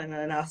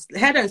 No.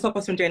 Hair don't stop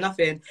us from doing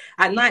nothing.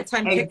 At night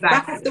time, kick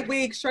back off the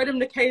wig, show them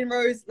the cane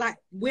rows. Like,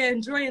 we're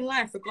enjoying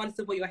life regardless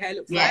of what your hair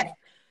looks like.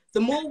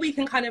 The more we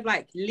can kind of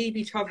like leave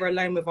each other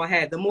alone with our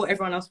hair, the more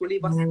everyone else will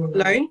leave us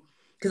alone.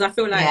 Because I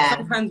feel like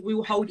sometimes we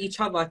will hold each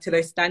other to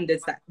those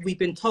standards that we've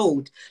been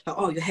told. Like,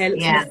 oh, your hair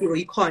looks messy or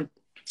you can't.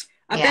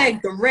 I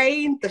beg, the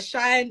rain, the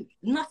shine,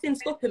 nothing's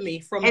stopping me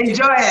from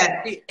enjoy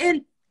it.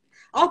 And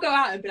I'll go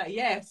out and be like,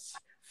 yes,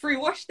 free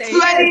wash day.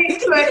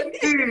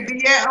 2022,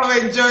 the year of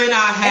enjoying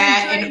our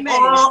hair in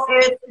all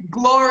its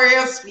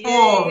glorious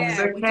forms,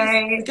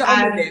 okay?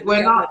 And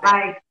we're not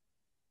like,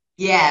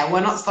 we're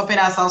not stopping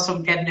ourselves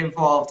from getting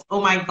involved. Oh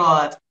my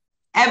God.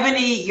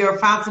 Ebony, you're a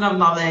fountain of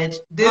knowledge.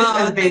 This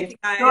has been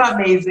so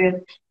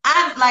amazing.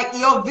 And like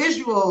your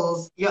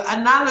visuals, your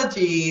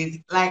analogies,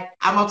 like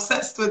I'm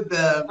obsessed with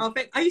them.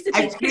 I used to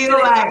teach kids,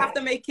 like I have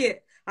to make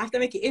it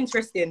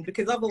interesting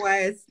because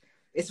otherwise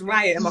it's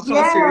riot in my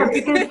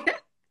classroom.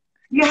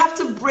 You have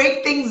to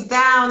break things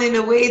down in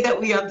a way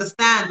that we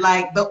understand.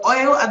 Like the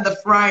oil and the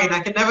frying, I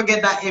can never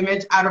get that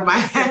image out of my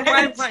head.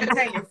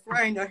 You're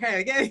frying your hair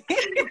again.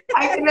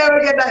 I can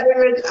never get that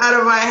image out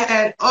of my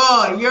head.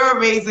 Oh, you're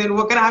amazing.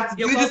 We're gonna have to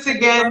do this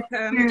again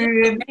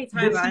soon. This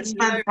is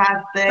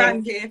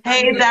fantastic.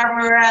 Hey,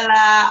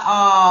 Damarella.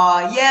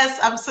 Oh, yes,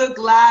 I'm so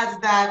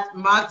glad that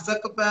Mark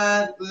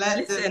Zuckerberg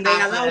let this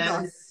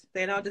happen.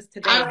 They allowed us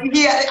today.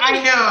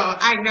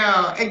 I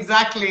know,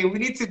 exactly. We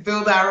need to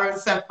build our own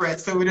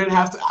separate so we don't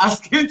have to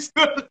ask him to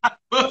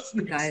allow us.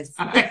 Guys.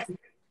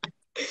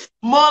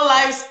 More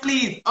lives,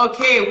 please.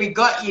 Okay, we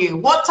got you.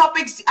 What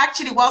topics,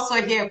 actually, whilst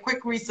we're here,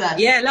 quick research.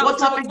 What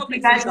topics do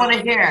you guys want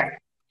to hear?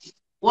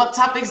 What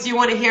topics do you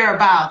want to hear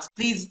about?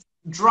 Please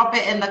drop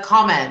it in the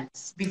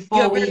comments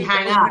before we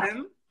hang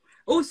up.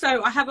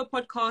 Also, I have a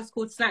podcast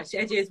called Snatch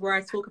Edges where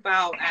I talk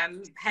about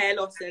hair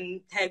loss and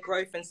hair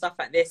growth and stuff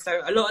like this.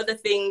 So a lot of the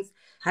things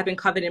have been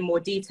covered in more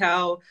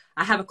detail.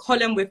 I have a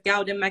column with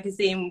Gowden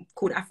magazine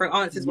called Afro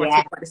Answers where I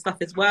talk about this stuff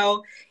as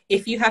well.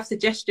 If you have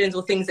suggestions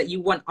or things that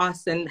you want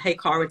us and Hey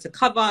Cara to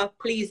cover,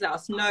 please let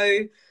us know.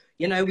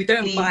 You know, we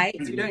don't bite,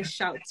 we don't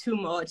shout too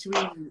much.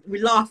 We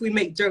laugh, we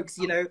make jokes,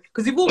 you know,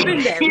 because we've all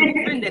been there.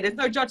 There's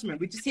no judgment.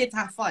 We're just here to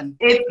have fun.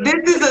 This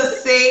is a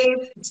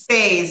safe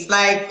space.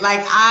 Like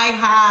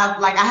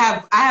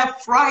I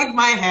have fried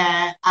my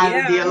hair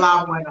and the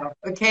alarm went off.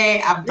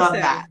 Okay, I've done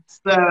that.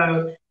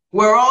 So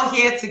we're all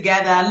here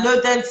together.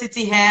 Low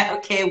density hair.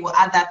 Okay, we'll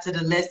add that to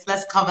the list.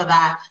 Let's cover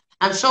that.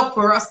 I'm sure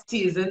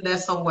porosity is in there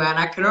somewhere, and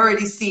I can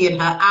already see in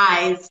her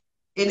eyes.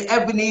 In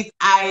Ebony's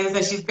eyes,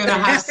 that she's going to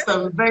have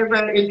some very,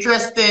 very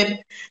interesting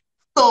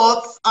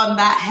thoughts on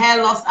that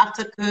hair loss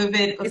after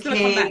COVID.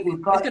 Okay,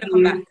 we've got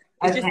you.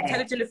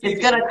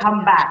 It's going to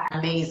come back.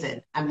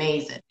 Amazing.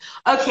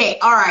 Okay,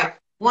 all right.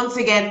 Once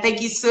again,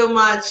 thank you so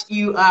much.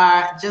 You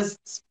are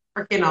just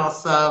freaking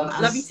awesome.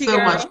 Love you too, so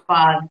much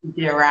fun to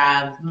be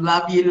around.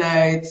 Love you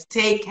loads.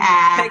 Take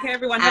care. Take care,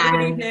 everyone. Have a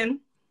good evening.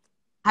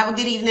 Have a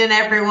good evening,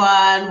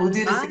 everyone. We'll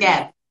do this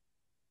again.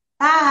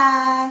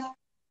 Bye.